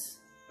Vince.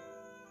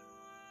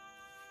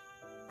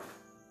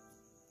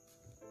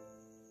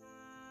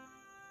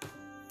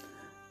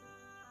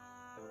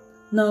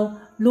 Now,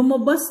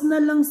 lumabas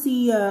na lang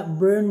si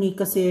Bernie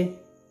kasi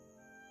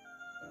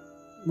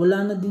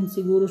wala na din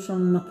siguro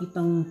siyang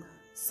nakitang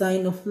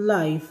sign of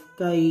life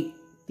kay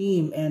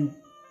Tim, and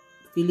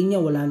feeling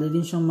niya wala na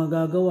din siyang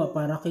magagawa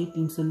para kay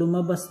Tim, so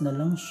lumabas na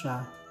lang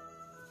siya.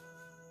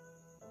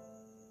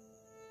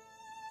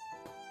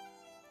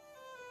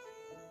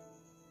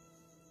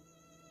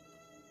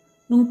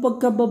 Nung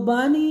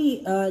pagkababa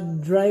ni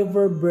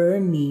driver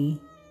Bernie,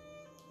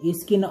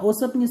 is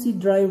kinausap niya si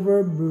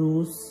driver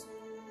Bruce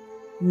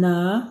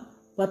na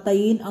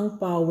patayin ang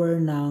power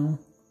ng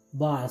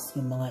bus,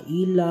 yung mga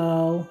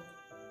ilaw,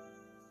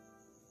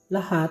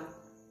 lahat,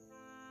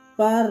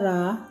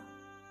 para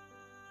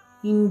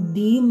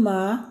hindi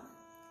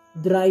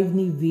ma-drive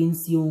ni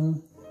Vince yung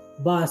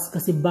bus,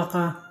 kasi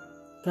baka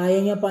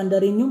kaya niya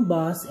paandarin yung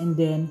bus and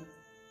then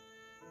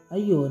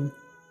ayun,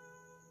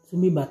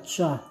 sumibat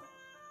siya.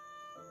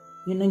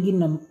 Yun ang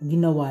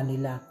ginawa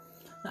nila.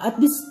 At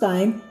this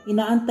time,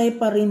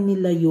 inaantay pa rin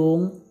nila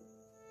yung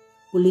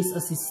police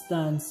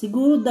assistant.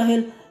 Siguro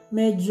dahil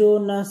medyo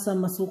nasa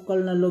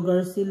masukal na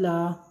lugar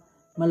sila,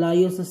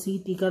 malayo sa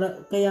city,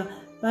 kaya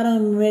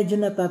parang medyo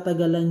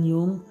natatagalan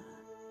yung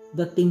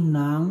dating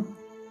ng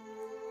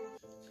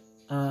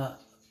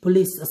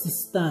police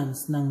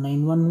assistance ng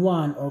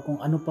 911 or kung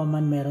ano pa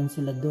man meron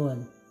sila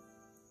doon.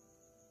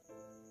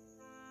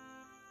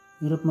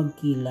 Hirap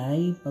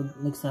magkilay pag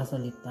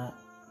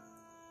nagsasalita.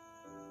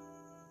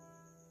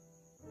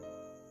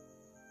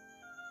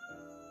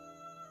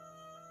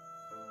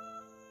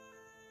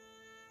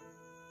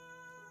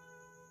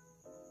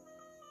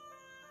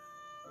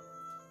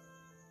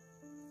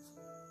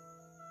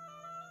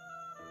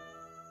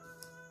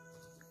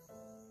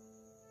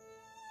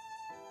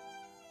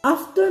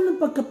 After ng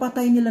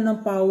pagkapatay nila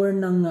ng power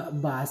ng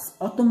bus,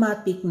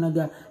 automatic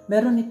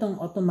meron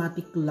itong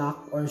automatic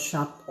lock or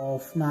shut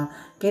off na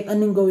kahit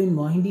anong gawin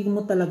mo, hindi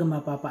mo talaga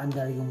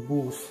mapapaandar yung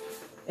bus.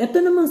 Ito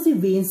namang si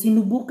Vince,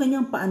 sinubukan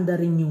niyang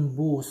paandarin yung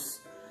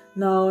bus.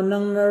 Now,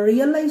 nang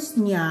na-realize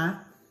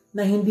niya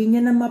na hindi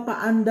niya na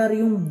mapaandar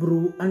yung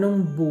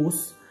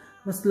bus,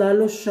 mas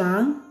lalo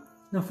siyang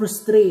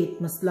na-frustrate,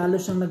 mas lalo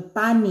siyang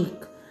nag-panic.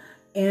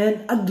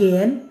 And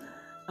again,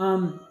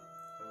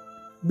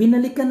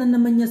 binalikan na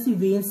naman niya si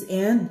Vince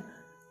and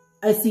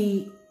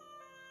si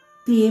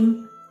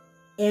Tim,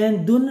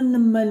 and doon na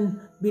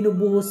naman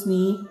binubuhos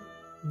ni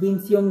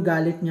Vince yung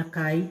galit niya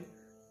kay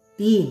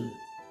Tim.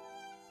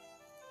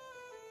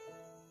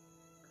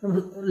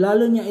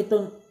 Lalo niya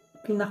itong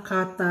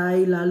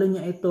kinakatay, lalo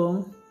niya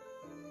itong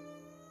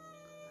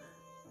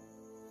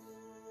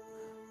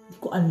hindi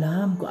ko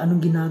alam kung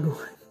anong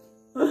ginagawa.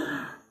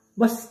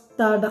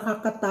 Basta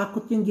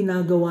nakakatakot yung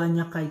ginagawa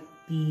niya kay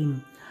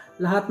Tim.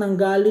 Lahat ng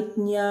galit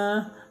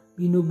niya,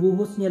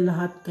 binubuhos niya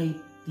lahat kay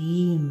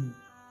Tim.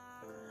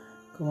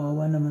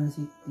 Kawawa naman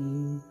si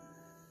Tim.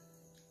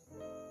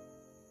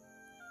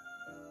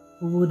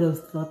 Who would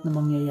have thought na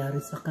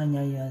mangyayari sa kanya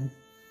yan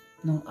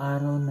nung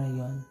araw na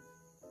yon?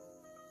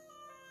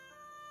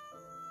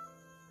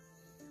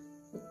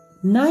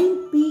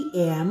 9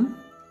 p.m.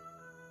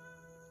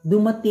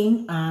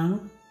 dumating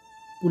ang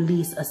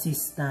police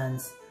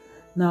assistance.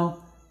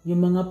 Now,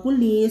 yung mga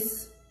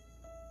police,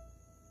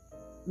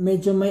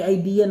 medyo may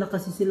idea na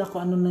kasi sila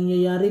kung ano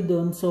nangyayari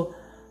doon. So,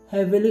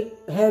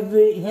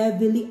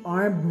 heavily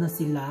armed na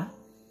sila.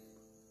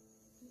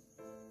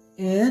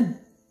 And,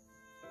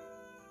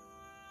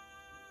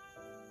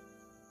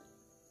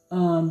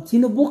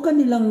 sinubukan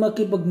nilang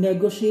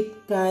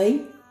makipag-negotiate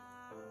kay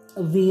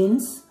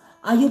Vince.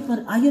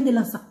 Ayaw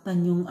nilang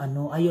saktan yung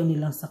ayaw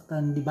nilang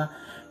saktan, di ba?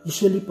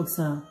 Usually, pag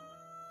sa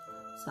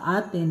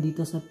atin,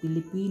 dito sa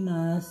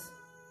Pilipinas,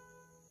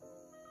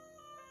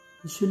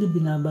 usually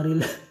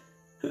binabaril.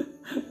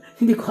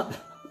 Hindi ko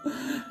alam.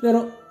 Pero,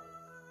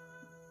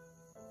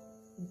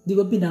 di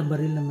ba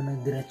binabaril naman ng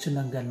diretsyo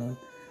ng ganon?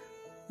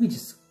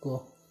 Diyos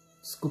ko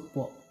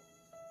po.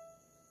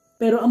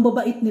 Pero ang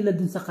babait nila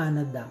dun sa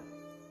Canada,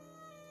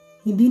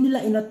 hindi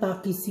nila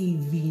inatake si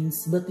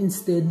Vince, but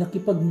instead,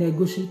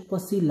 nakipag-negotiate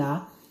pa sila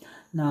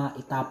na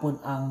itapon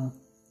ang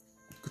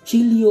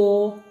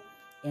kutsilyo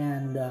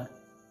and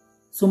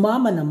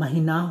sumama na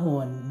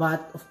mahinahon.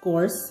 But, of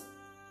course,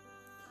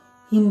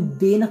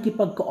 hindi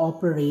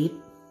nakipag-cooperate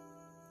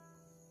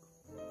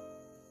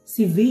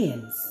si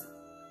Vince.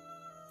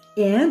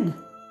 And,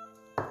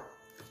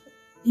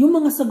 yung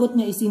mga sagot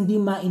niya is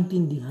hindi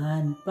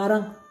maintindihan.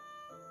 Parang,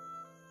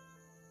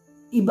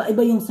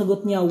 iba-iba yung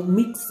sagot niya.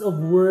 Mix of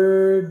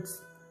words,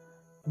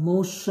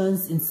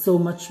 emotions, and so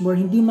much more.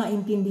 Hindi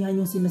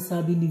maintindihan yung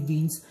sinasabi ni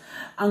Vince.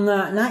 Ang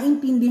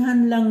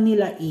naintindihan lang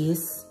nila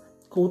is,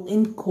 quote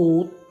and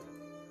quote,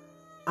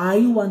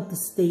 I want to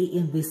stay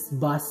in this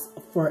bus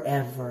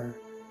forever.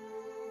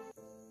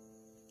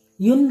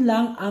 Yun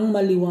lang ang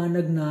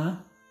maliwanag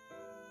na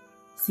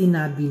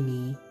sinabi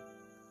ni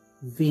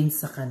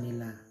Vince sa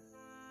kanila.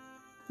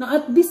 Now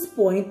at this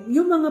point,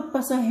 yung mga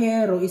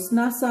pasahero is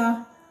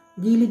nasa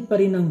gilid pa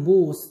rin ng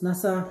bus,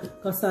 nasa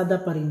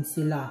kalsada pa rin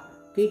sila.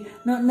 Okay?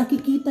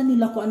 Nakikita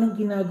nila kung anong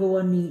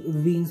ginagawa ni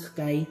Vince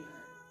kay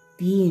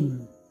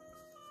Tim.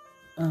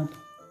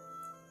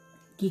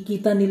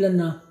 Kikita nila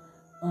na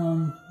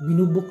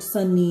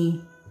binubuksan ni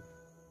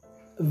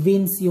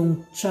Vince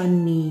yung tiyan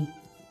ni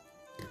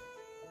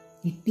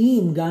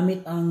Tim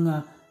gamit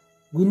ang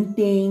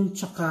gunting,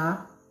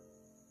 tsaka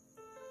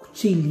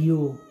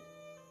kutsilyo.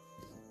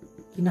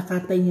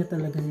 Kinakatay niya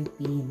talaga si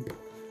Tim.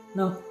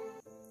 Now,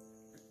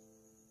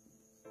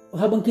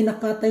 habang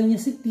kinakatay niya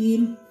si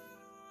Tim,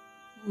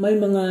 may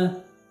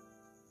mga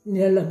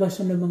nilalabas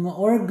siya ng mga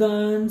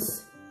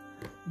organs,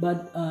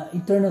 but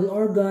internal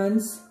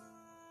organs.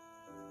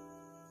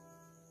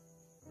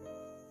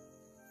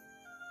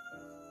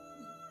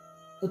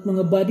 At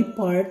mga body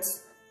parts.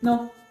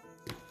 Now,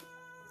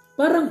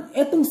 parang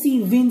etong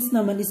si Vince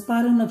naman is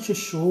parang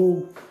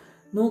nagsho-show.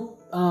 No,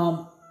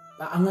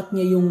 aangat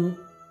niya yung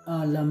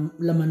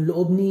laman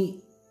loob ni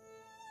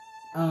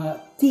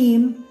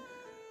Tim.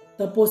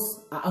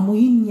 Tapos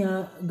aamuyin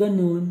niya,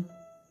 ganun.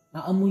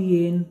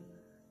 Aamuyin.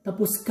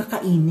 Tapos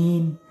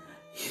kakainin.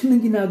 Yun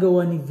ang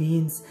ginagawa ni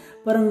Vince.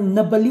 Parang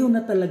nabaliw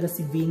na talaga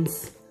si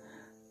Vince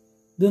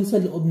doon sa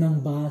loob ng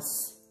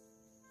bus.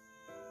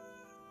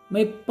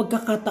 May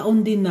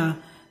pagkakataon din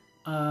na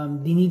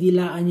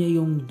dinidilaan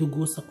niya yung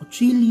dugo sa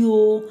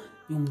kutsilyo,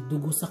 yung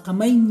dugo sa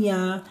kamay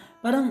niya.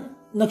 Parang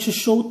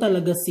nagsho-show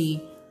talaga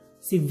si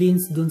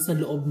Vince doon sa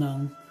loob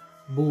ng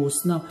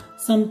bus. Now,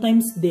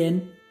 sometimes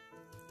din,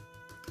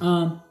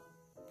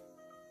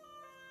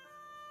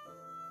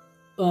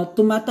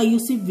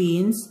 tumatayo si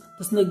Vince,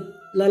 tapos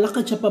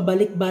naglalakad siya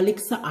pabalik-balik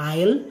sa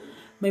aisle.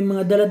 May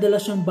mga dala-dala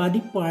siyang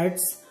body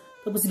parts,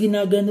 tapos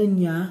ginaganon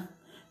niya,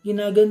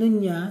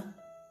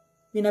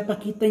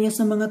 pinapakita niya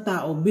sa mga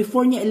tao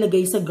before niya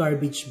ilagay sa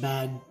garbage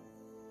bag.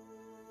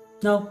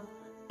 Now,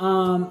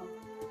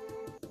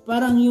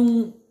 parang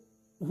yung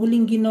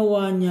huling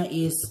ginawa niya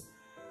is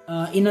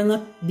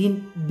inangat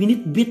din,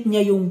 binitbit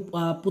niya yung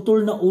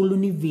putol na ulo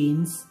ni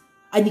Vince,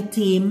 ni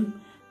Tim,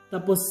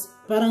 tapos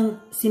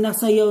parang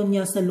sinasayaw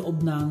niya sa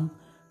loob ng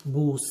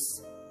bus.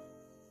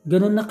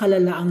 Ganun na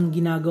kalala ang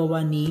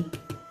ginagawa ni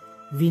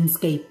Vince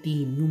kay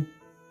Tim. Yung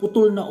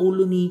putol na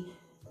ulo ni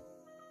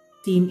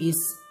Tim is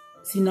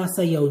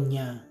sinasayaw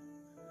niya.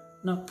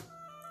 Now,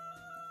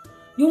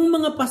 yung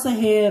mga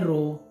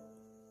pasahero,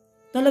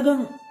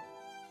 talagang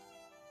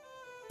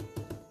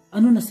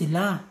ano na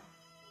sila?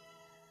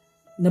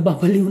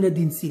 Nababaliw na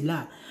din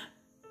sila.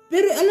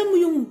 Pero alam mo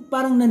yung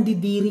parang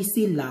nandidiri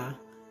sila,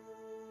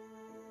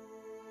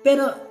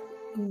 pero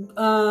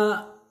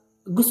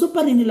gusto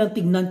pa rin nilang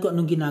tignan kung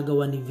anong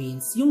ginagawa ni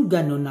Vince. Yung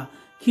gano'n na,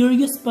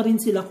 curious pa rin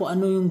sila kung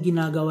ano yung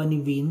ginagawa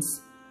ni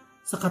Vince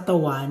sa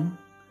katawan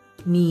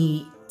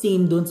ni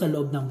Tim doon sa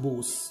loob ng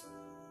bus.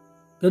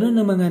 Gano'n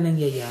ang mga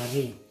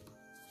nangyayari.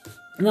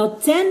 Now,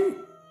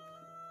 10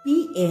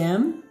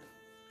 p.m.,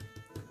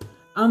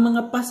 ang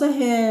mga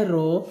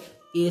pasahero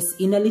is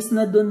inalis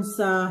na doon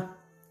sa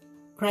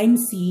crime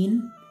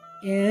scene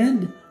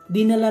and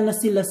dinala na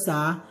sila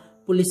sa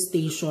police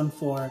station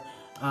for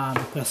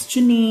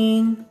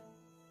questioning.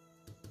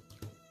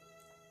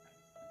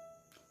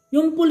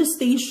 Yung police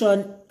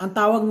station, ang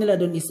tawag nila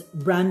doon is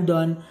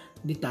Brandon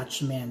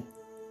Detachment.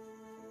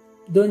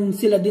 Doon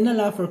sila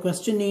dinala for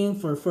questioning,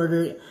 for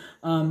further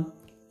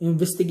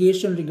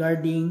investigation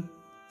regarding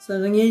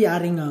sa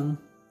nangyayaring ang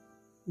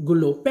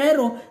gulo.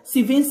 Pero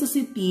si Vince at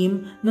si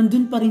Tim,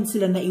 nandun pa rin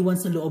sila naiwan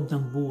sa loob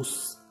ng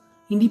bus.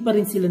 Hindi pa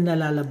rin sila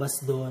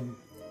nalalabas doon.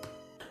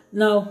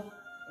 Now,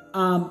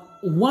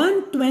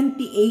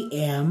 1:20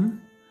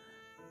 a.m.,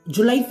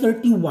 July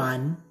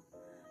 31,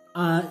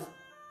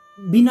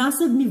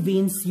 binasag ni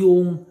Vince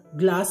yung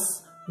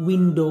glass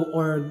window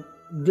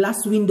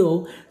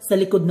sa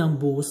likod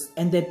ng bus,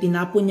 and then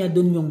tinapon niya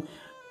dun yung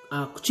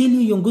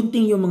kutsilyo, yung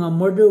gunting, yung mga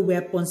murder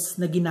weapons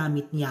na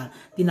ginamit niya.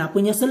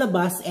 Tinapon niya sa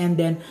labas, and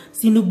then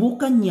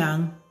sinubukan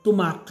niyang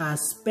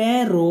tumakas,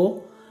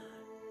 pero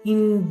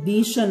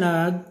hindi siya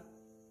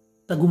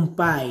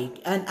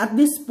nagtagumpay. And at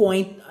this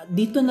point,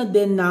 dito na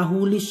din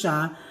nahuli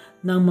siya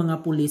ng mga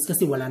pulis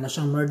kasi wala na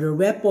siyang murder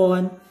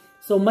weapon.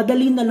 So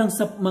madali na lang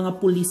sa mga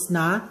pulis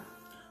na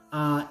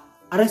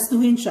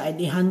arestuhin siya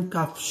at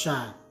i-handcuff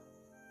siya.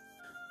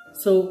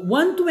 So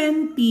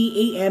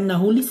 1:20 a.m.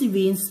 nahuli si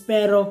Vince,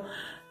 pero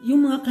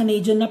yung mga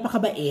Canadian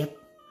napakabait.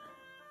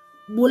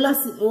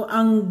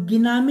 Ang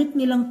ginamit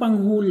nilang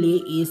panghuli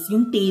is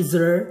yung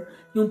taser,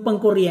 yung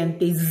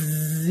pangkuryente,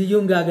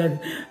 yung gagad.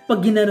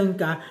 Pag ginanon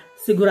ka,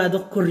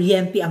 sigurado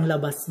kuryente ang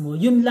labas mo.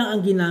 Yun lang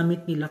ang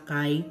ginamit nila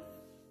kay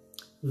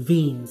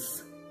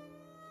Vince.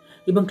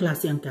 Ibang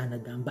klase ang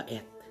Canada, ang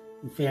bait.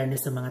 In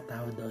fairness sa mga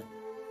tao doon.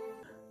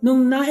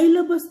 Nung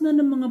nailabas na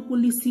ng mga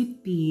pulis si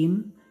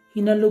Tim,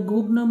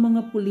 hinalugog ng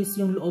mga pulis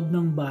yung loob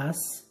ng bus.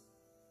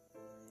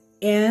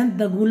 And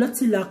nagulat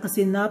sila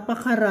kasi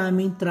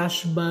napakaraming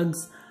trash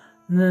bags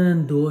na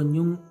nandun.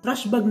 Yung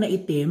trash bag na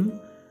itim,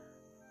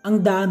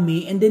 ang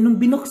dami. And then nung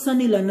binuksan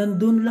nila,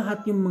 nandun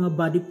lahat yung mga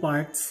body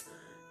parts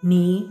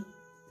ni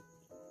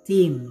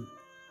Tim.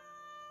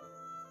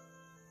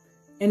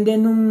 And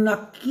then nung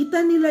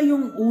nakita nila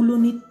yung ulo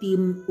ni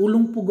Tim,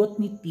 ulong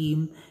pugot ni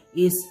Tim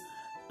is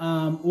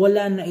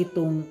wala na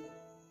itong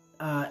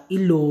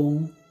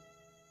ilong,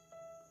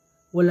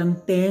 walang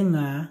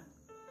tenga,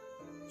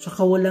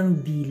 tsaka walang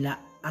dila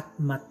at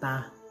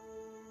mata.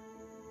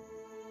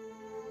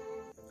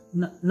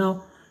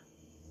 Now,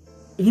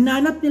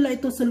 hinanap nila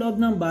ito sa loob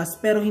ng bus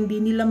pero hindi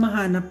nila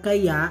mahanap,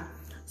 kaya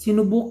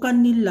sinubukan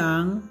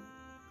nilang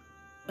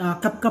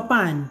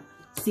kapkapan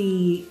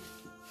si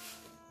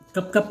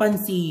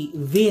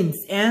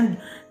Vince, and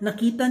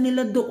nakita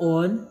nila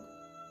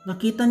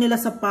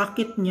sa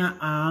pocket niya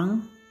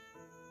ang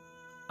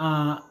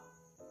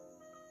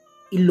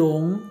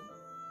ilong,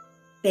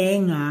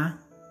 tenga,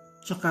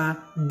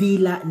 tsaka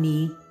dila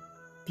ni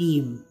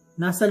Tim.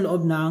 Nasa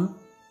loob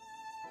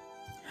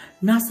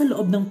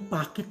ng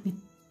pocket ni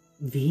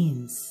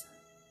Vince.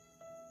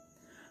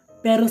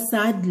 Pero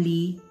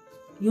sadly,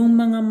 yung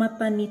mga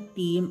mata ni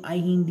Tim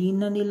ay hindi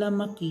na nila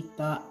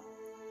makita.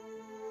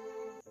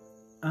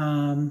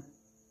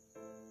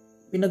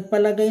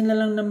 Pinagpalagay na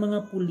lang ng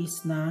mga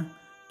pulis na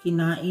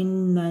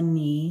kinain na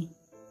ni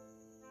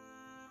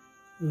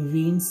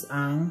Vince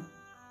ang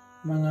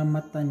mga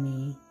mata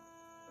ni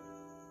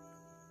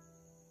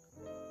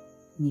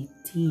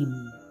Tim.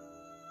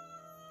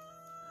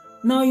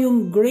 Now,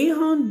 yung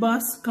Greyhound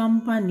Bus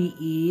Company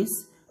is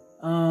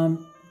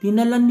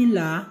dinala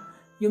nila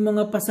yung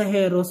mga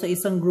pasahero sa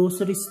isang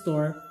grocery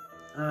store.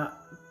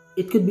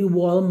 It could be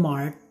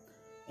Walmart.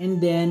 And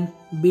then,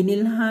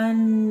 binilhan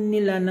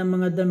nila ng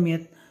mga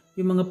damit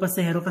yung mga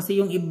pasahero kasi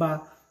yung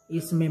iba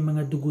is may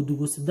mga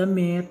dugo-dugo sa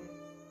damit.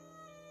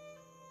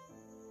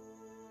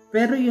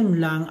 Pero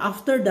yun lang.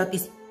 After that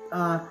is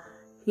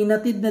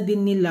hinatid na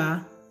din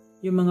nila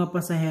yung mga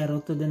pasahero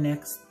to the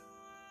next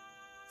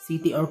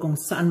city or kung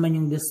saan man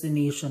yung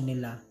destination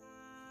nila.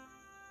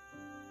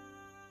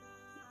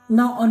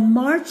 Now, on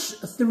March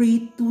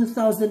 3,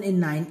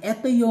 2009,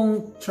 ito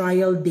yung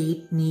trial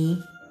date ni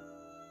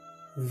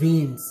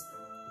Vince.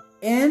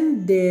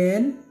 And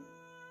then,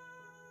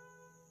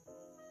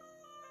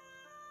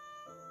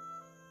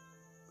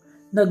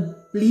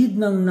 nag-plead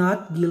ng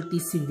not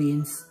guilty si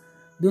Vince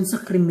dun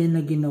sa krimen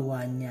na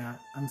ginawa niya.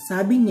 Ang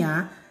sabi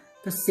niya,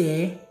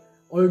 kasi,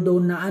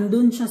 although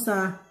naandun siya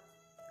sa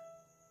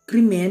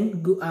krimen,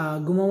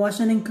 gumawa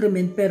siya ng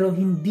krimen, pero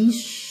hindi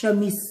siya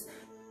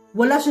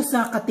wala siya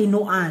sa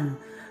katinuan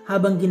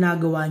habang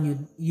ginagawa niya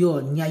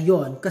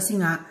yon. Kasi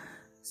nga,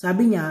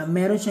 sabi niya,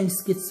 meron siyang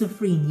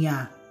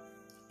schizophrenia.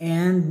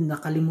 And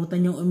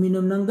nakalimutan niyang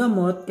uminom ng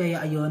gamot,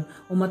 kaya ayon,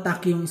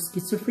 umatake yung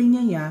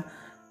schizophrenia niya,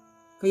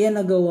 kaya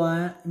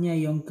nagawa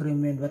niya yung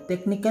krimen. But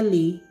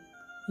technically,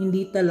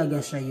 hindi talaga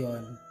siya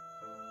yon.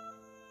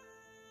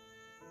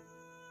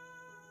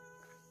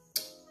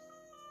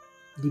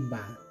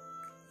 Diba?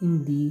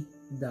 Hindi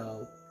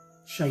daw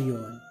siya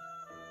yon.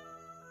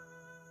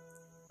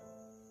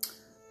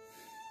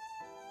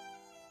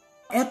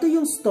 Ito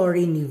yung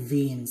story ni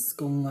Vince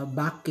kung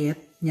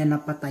bakit niya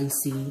napatay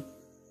si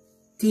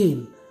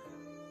Tim.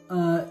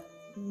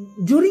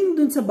 During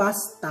dun sa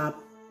bus stop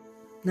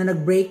na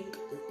nag-break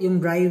yung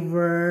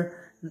driver,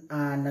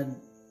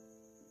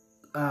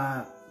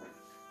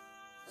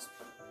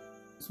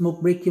 smoke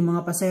break yung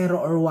mga pasahero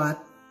or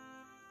what,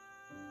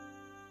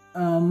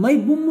 may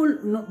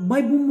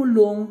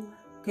bumulong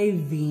kay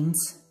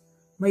Vince,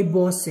 may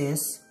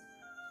boses.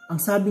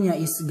 Ang sabi niya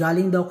is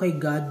galing daw kay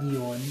God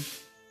yon.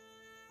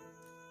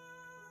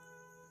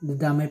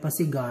 Dadamay pa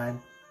si God.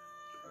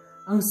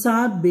 Ang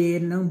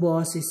sabi ng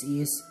boses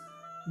is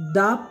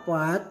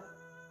dapat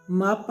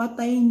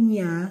mapatay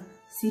niya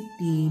si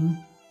Tim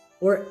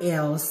or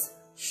else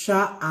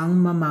siya ang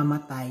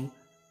mamamatay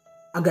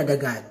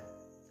agad-agad.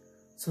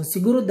 So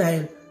siguro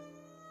dahil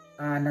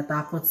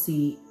natakot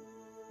si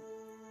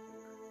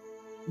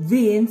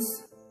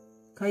Vince,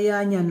 kaya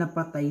niya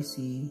napatay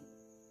si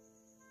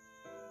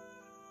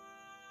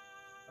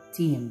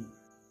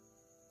Tim.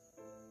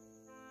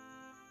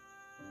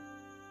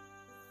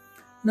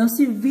 Now,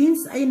 si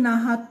Vince ay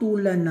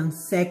nahatulan ng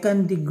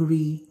second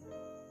degree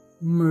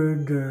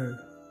murder.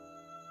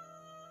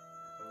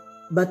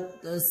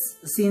 But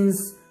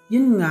since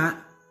yun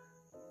nga,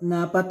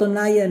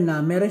 napatunayan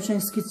na meron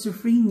siyang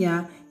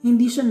schizophrenia,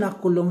 hindi siya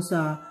nakulong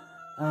sa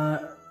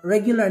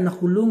regular na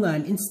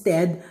kulungan.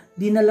 Instead,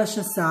 dinala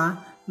siya sa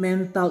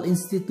mental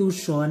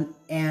institution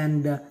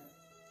and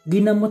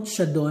ginamot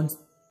siya doon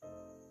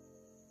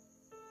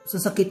sa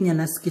sakit niya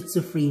na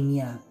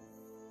schizophrenia.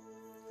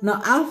 Now,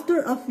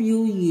 after a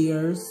few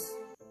years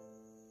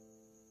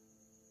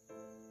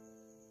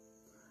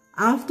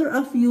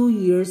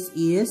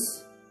is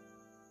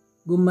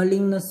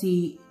gumaling na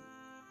si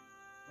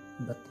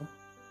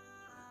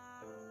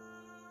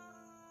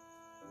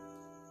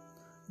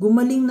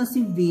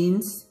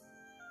Vince,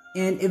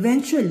 and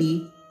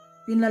eventually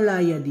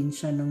pinalaya din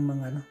siya ng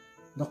mga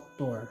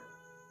doktor.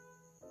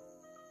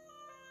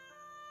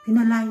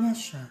 Pinalaya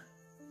siya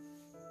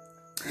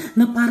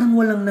na parang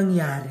walang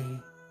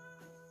nangyari.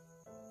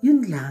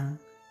 Yun lang,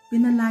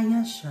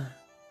 pinalaya siya.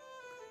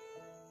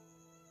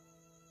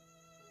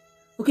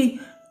 Okay,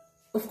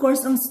 of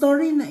course, ang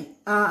story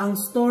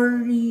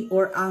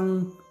or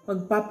ang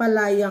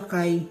pagpapalaya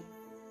kay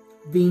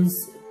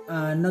Vince,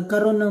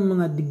 nagkaroon ng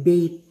mga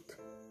debate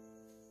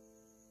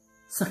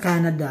sa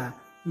Canada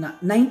na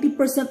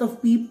 90%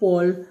 of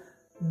people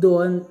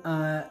doon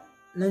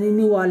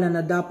naniniwala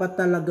na dapat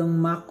talagang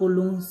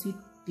makulong si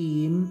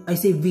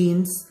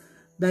Vince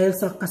dahil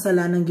sa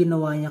kasalanan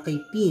ginawa niya kay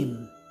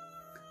Tim.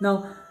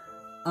 Now,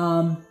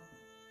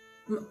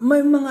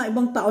 may mga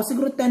ibang tao,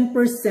 siguro 10%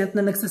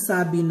 na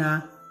nagsasabi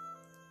na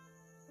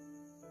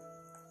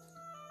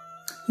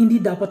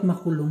hindi dapat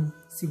makulong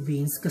si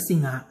Vince kasi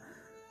nga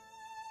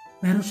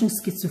meron siyang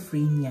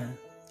schizophrenia.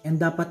 And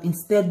dapat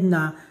instead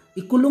na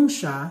ikulong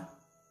siya,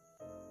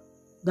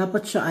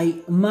 dapat siya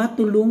ay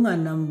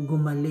matulungan ng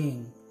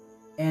gumaling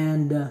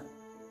and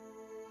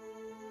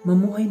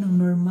mamuhay ng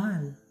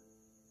normal.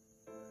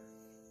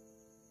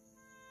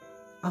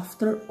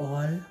 After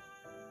all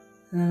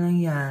na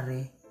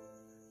nangyari,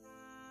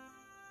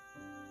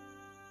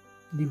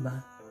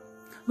 diba?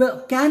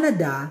 Well,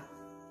 Canada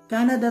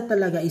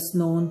talaga is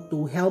known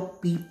to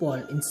help people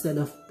instead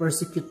of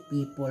persecute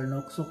people,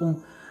 no? So kung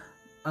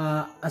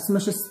as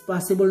much as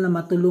possible na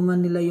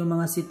matulungan nila yung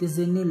mga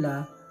citizen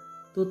nila,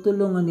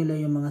 tutulungan nila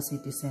yung mga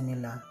citizen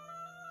nila.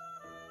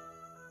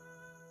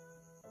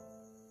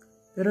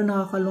 Pero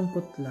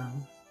nakakalungkot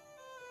lang.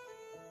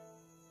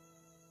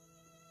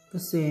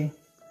 Kasi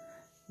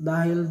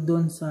dahil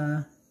doon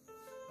sa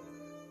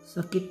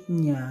sakit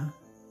niya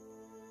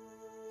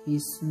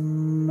is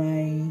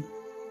may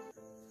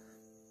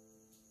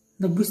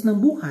nagwis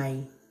ng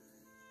buhay.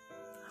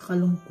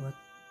 Nakalungkot.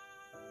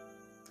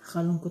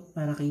 Nakalungkot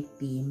para kay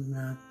Tim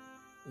na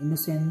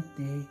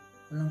inosente,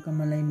 walang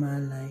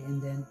kamalay-malay,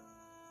 and then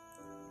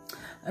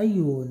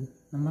ayun,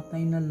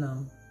 namatay na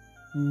lang.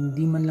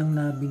 Hindi man lang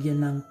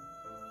nabigyan ng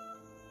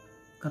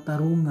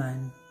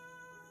katarungan.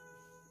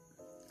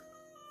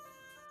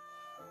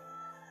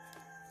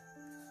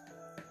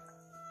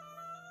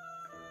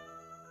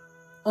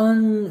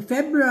 On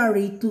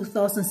February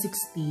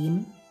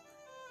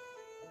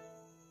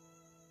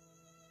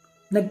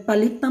 2016,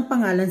 nagpalit ng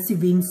pangalan si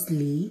Vince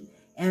Lee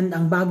and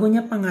ang bago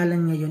niya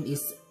pangalan ngayon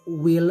is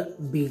Will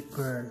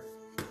Baker.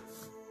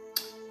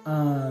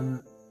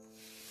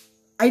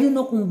 I don't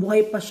know kung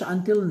buhay pa siya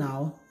until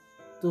now,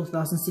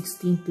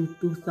 2016 to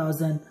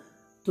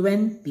 2020.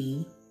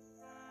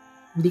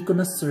 Hindi ko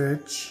na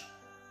search.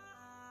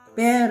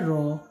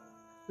 Pero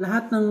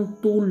lahat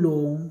ng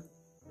tulong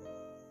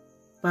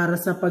para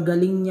sa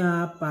pagaling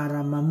niya,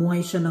 para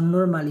mamuhay siya ng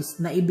normal is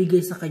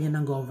naibigay sa kanya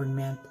ng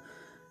government.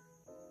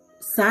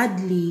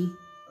 Sadly,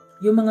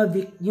 yung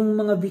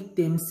mga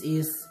victims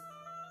is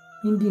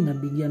hindi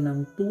nabigyan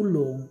ng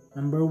tulong.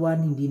 Number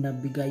one, hindi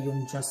nabigay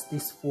yung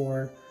justice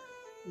for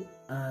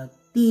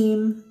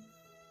Tim.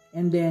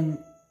 And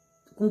then,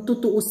 kung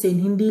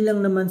tutuusin, hindi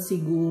lang naman si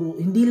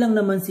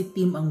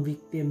Tim ang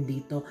victim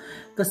dito.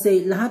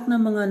 Kasi lahat ng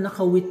mga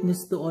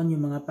naka-witness doon,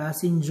 yung mga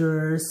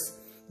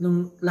passengers,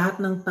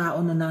 lahat ng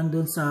tao na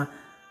nandun sa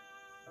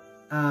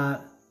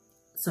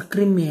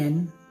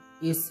krimen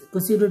is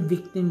considered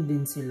victim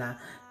din sila.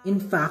 In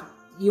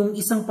fact, yung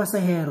isang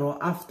pasahero,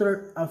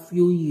 after a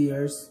few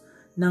years,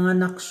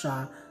 nanganak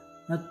siya,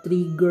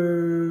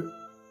 na-trigger,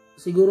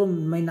 siguro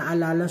may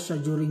naalala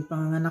siya during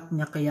panganganak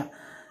niya, kaya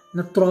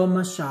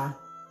na-trauma siya,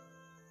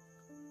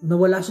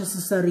 nawala siya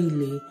sa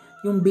sarili.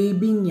 Yung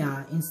baby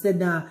niya, instead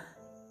na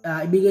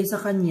ibigay sa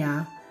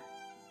kanya,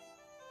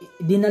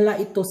 dinala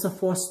ito sa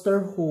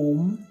foster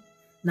home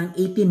ng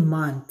 18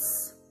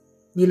 months.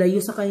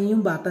 Nilayo sa kanya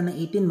yung bata ng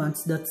 18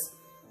 months, that's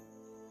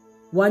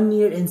 1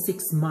 year and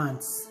 6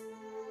 months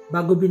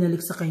bago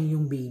binalik sa kanya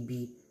yung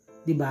baby.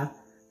 Diba?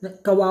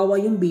 Kawawa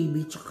yung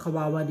baby, tsaka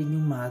kawawa din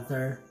yung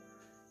mother.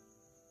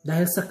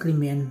 Dahil sa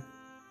krimen.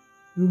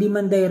 Hindi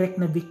man direct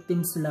na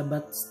victim sila,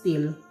 but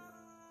still,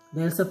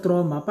 dahil sa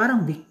trauma,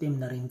 parang victim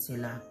na rin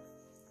sila.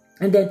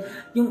 And then,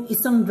 yung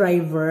isang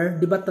driver,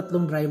 diba 3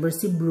 driver,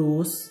 si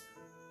Bruce,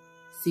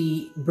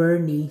 si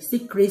Bernie,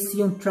 si Chris,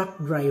 yung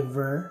truck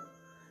driver,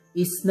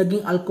 is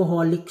naging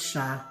alcoholic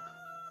siya.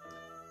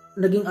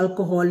 Naging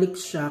alcoholic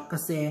siya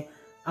kasi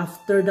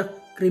after the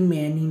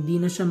krimen, hindi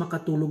na siya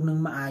makatulog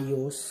ng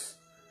maayos.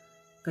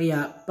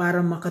 Kaya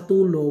para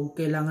makatulog,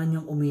 kailangan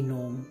niyang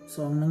uminom.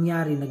 So, ang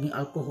nangyari, naging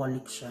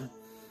alcoholic siya.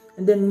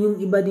 And then,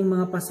 yung iba ding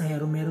mga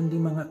pasahero, meron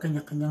ding mga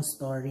kanya-kanyang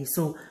story.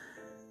 So,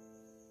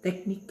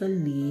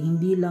 technically,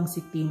 hindi lang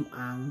si Tim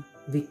ang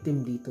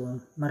victim dito.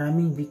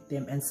 Maraming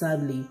victim, and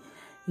sadly,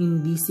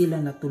 hindi sila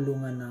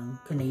natulungan ng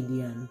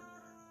Canadian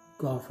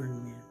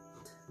government.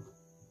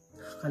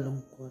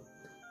 Nakakalungkot.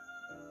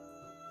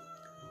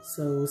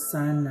 So,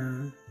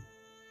 sana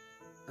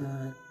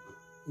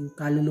yung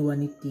kaluluwa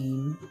ni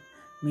Tim,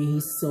 may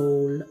his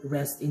soul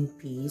rest in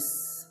peace.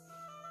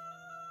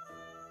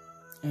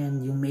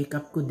 And yung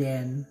makeup ko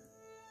din,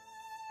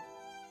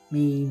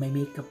 may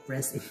makeup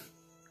rest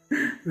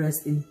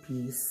in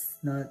peace.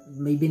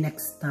 Maybe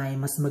next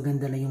time, mas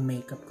maganda na yung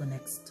makeup ko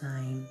next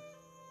time.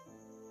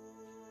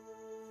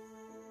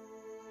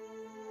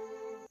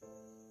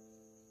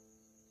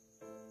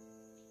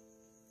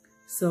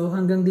 So,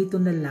 hanggang dito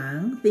na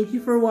lang. Thank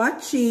you for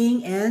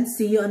watching and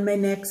see you on my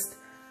next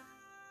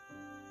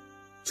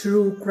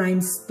true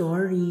crime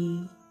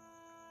story.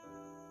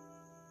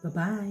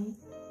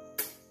 Bye-bye.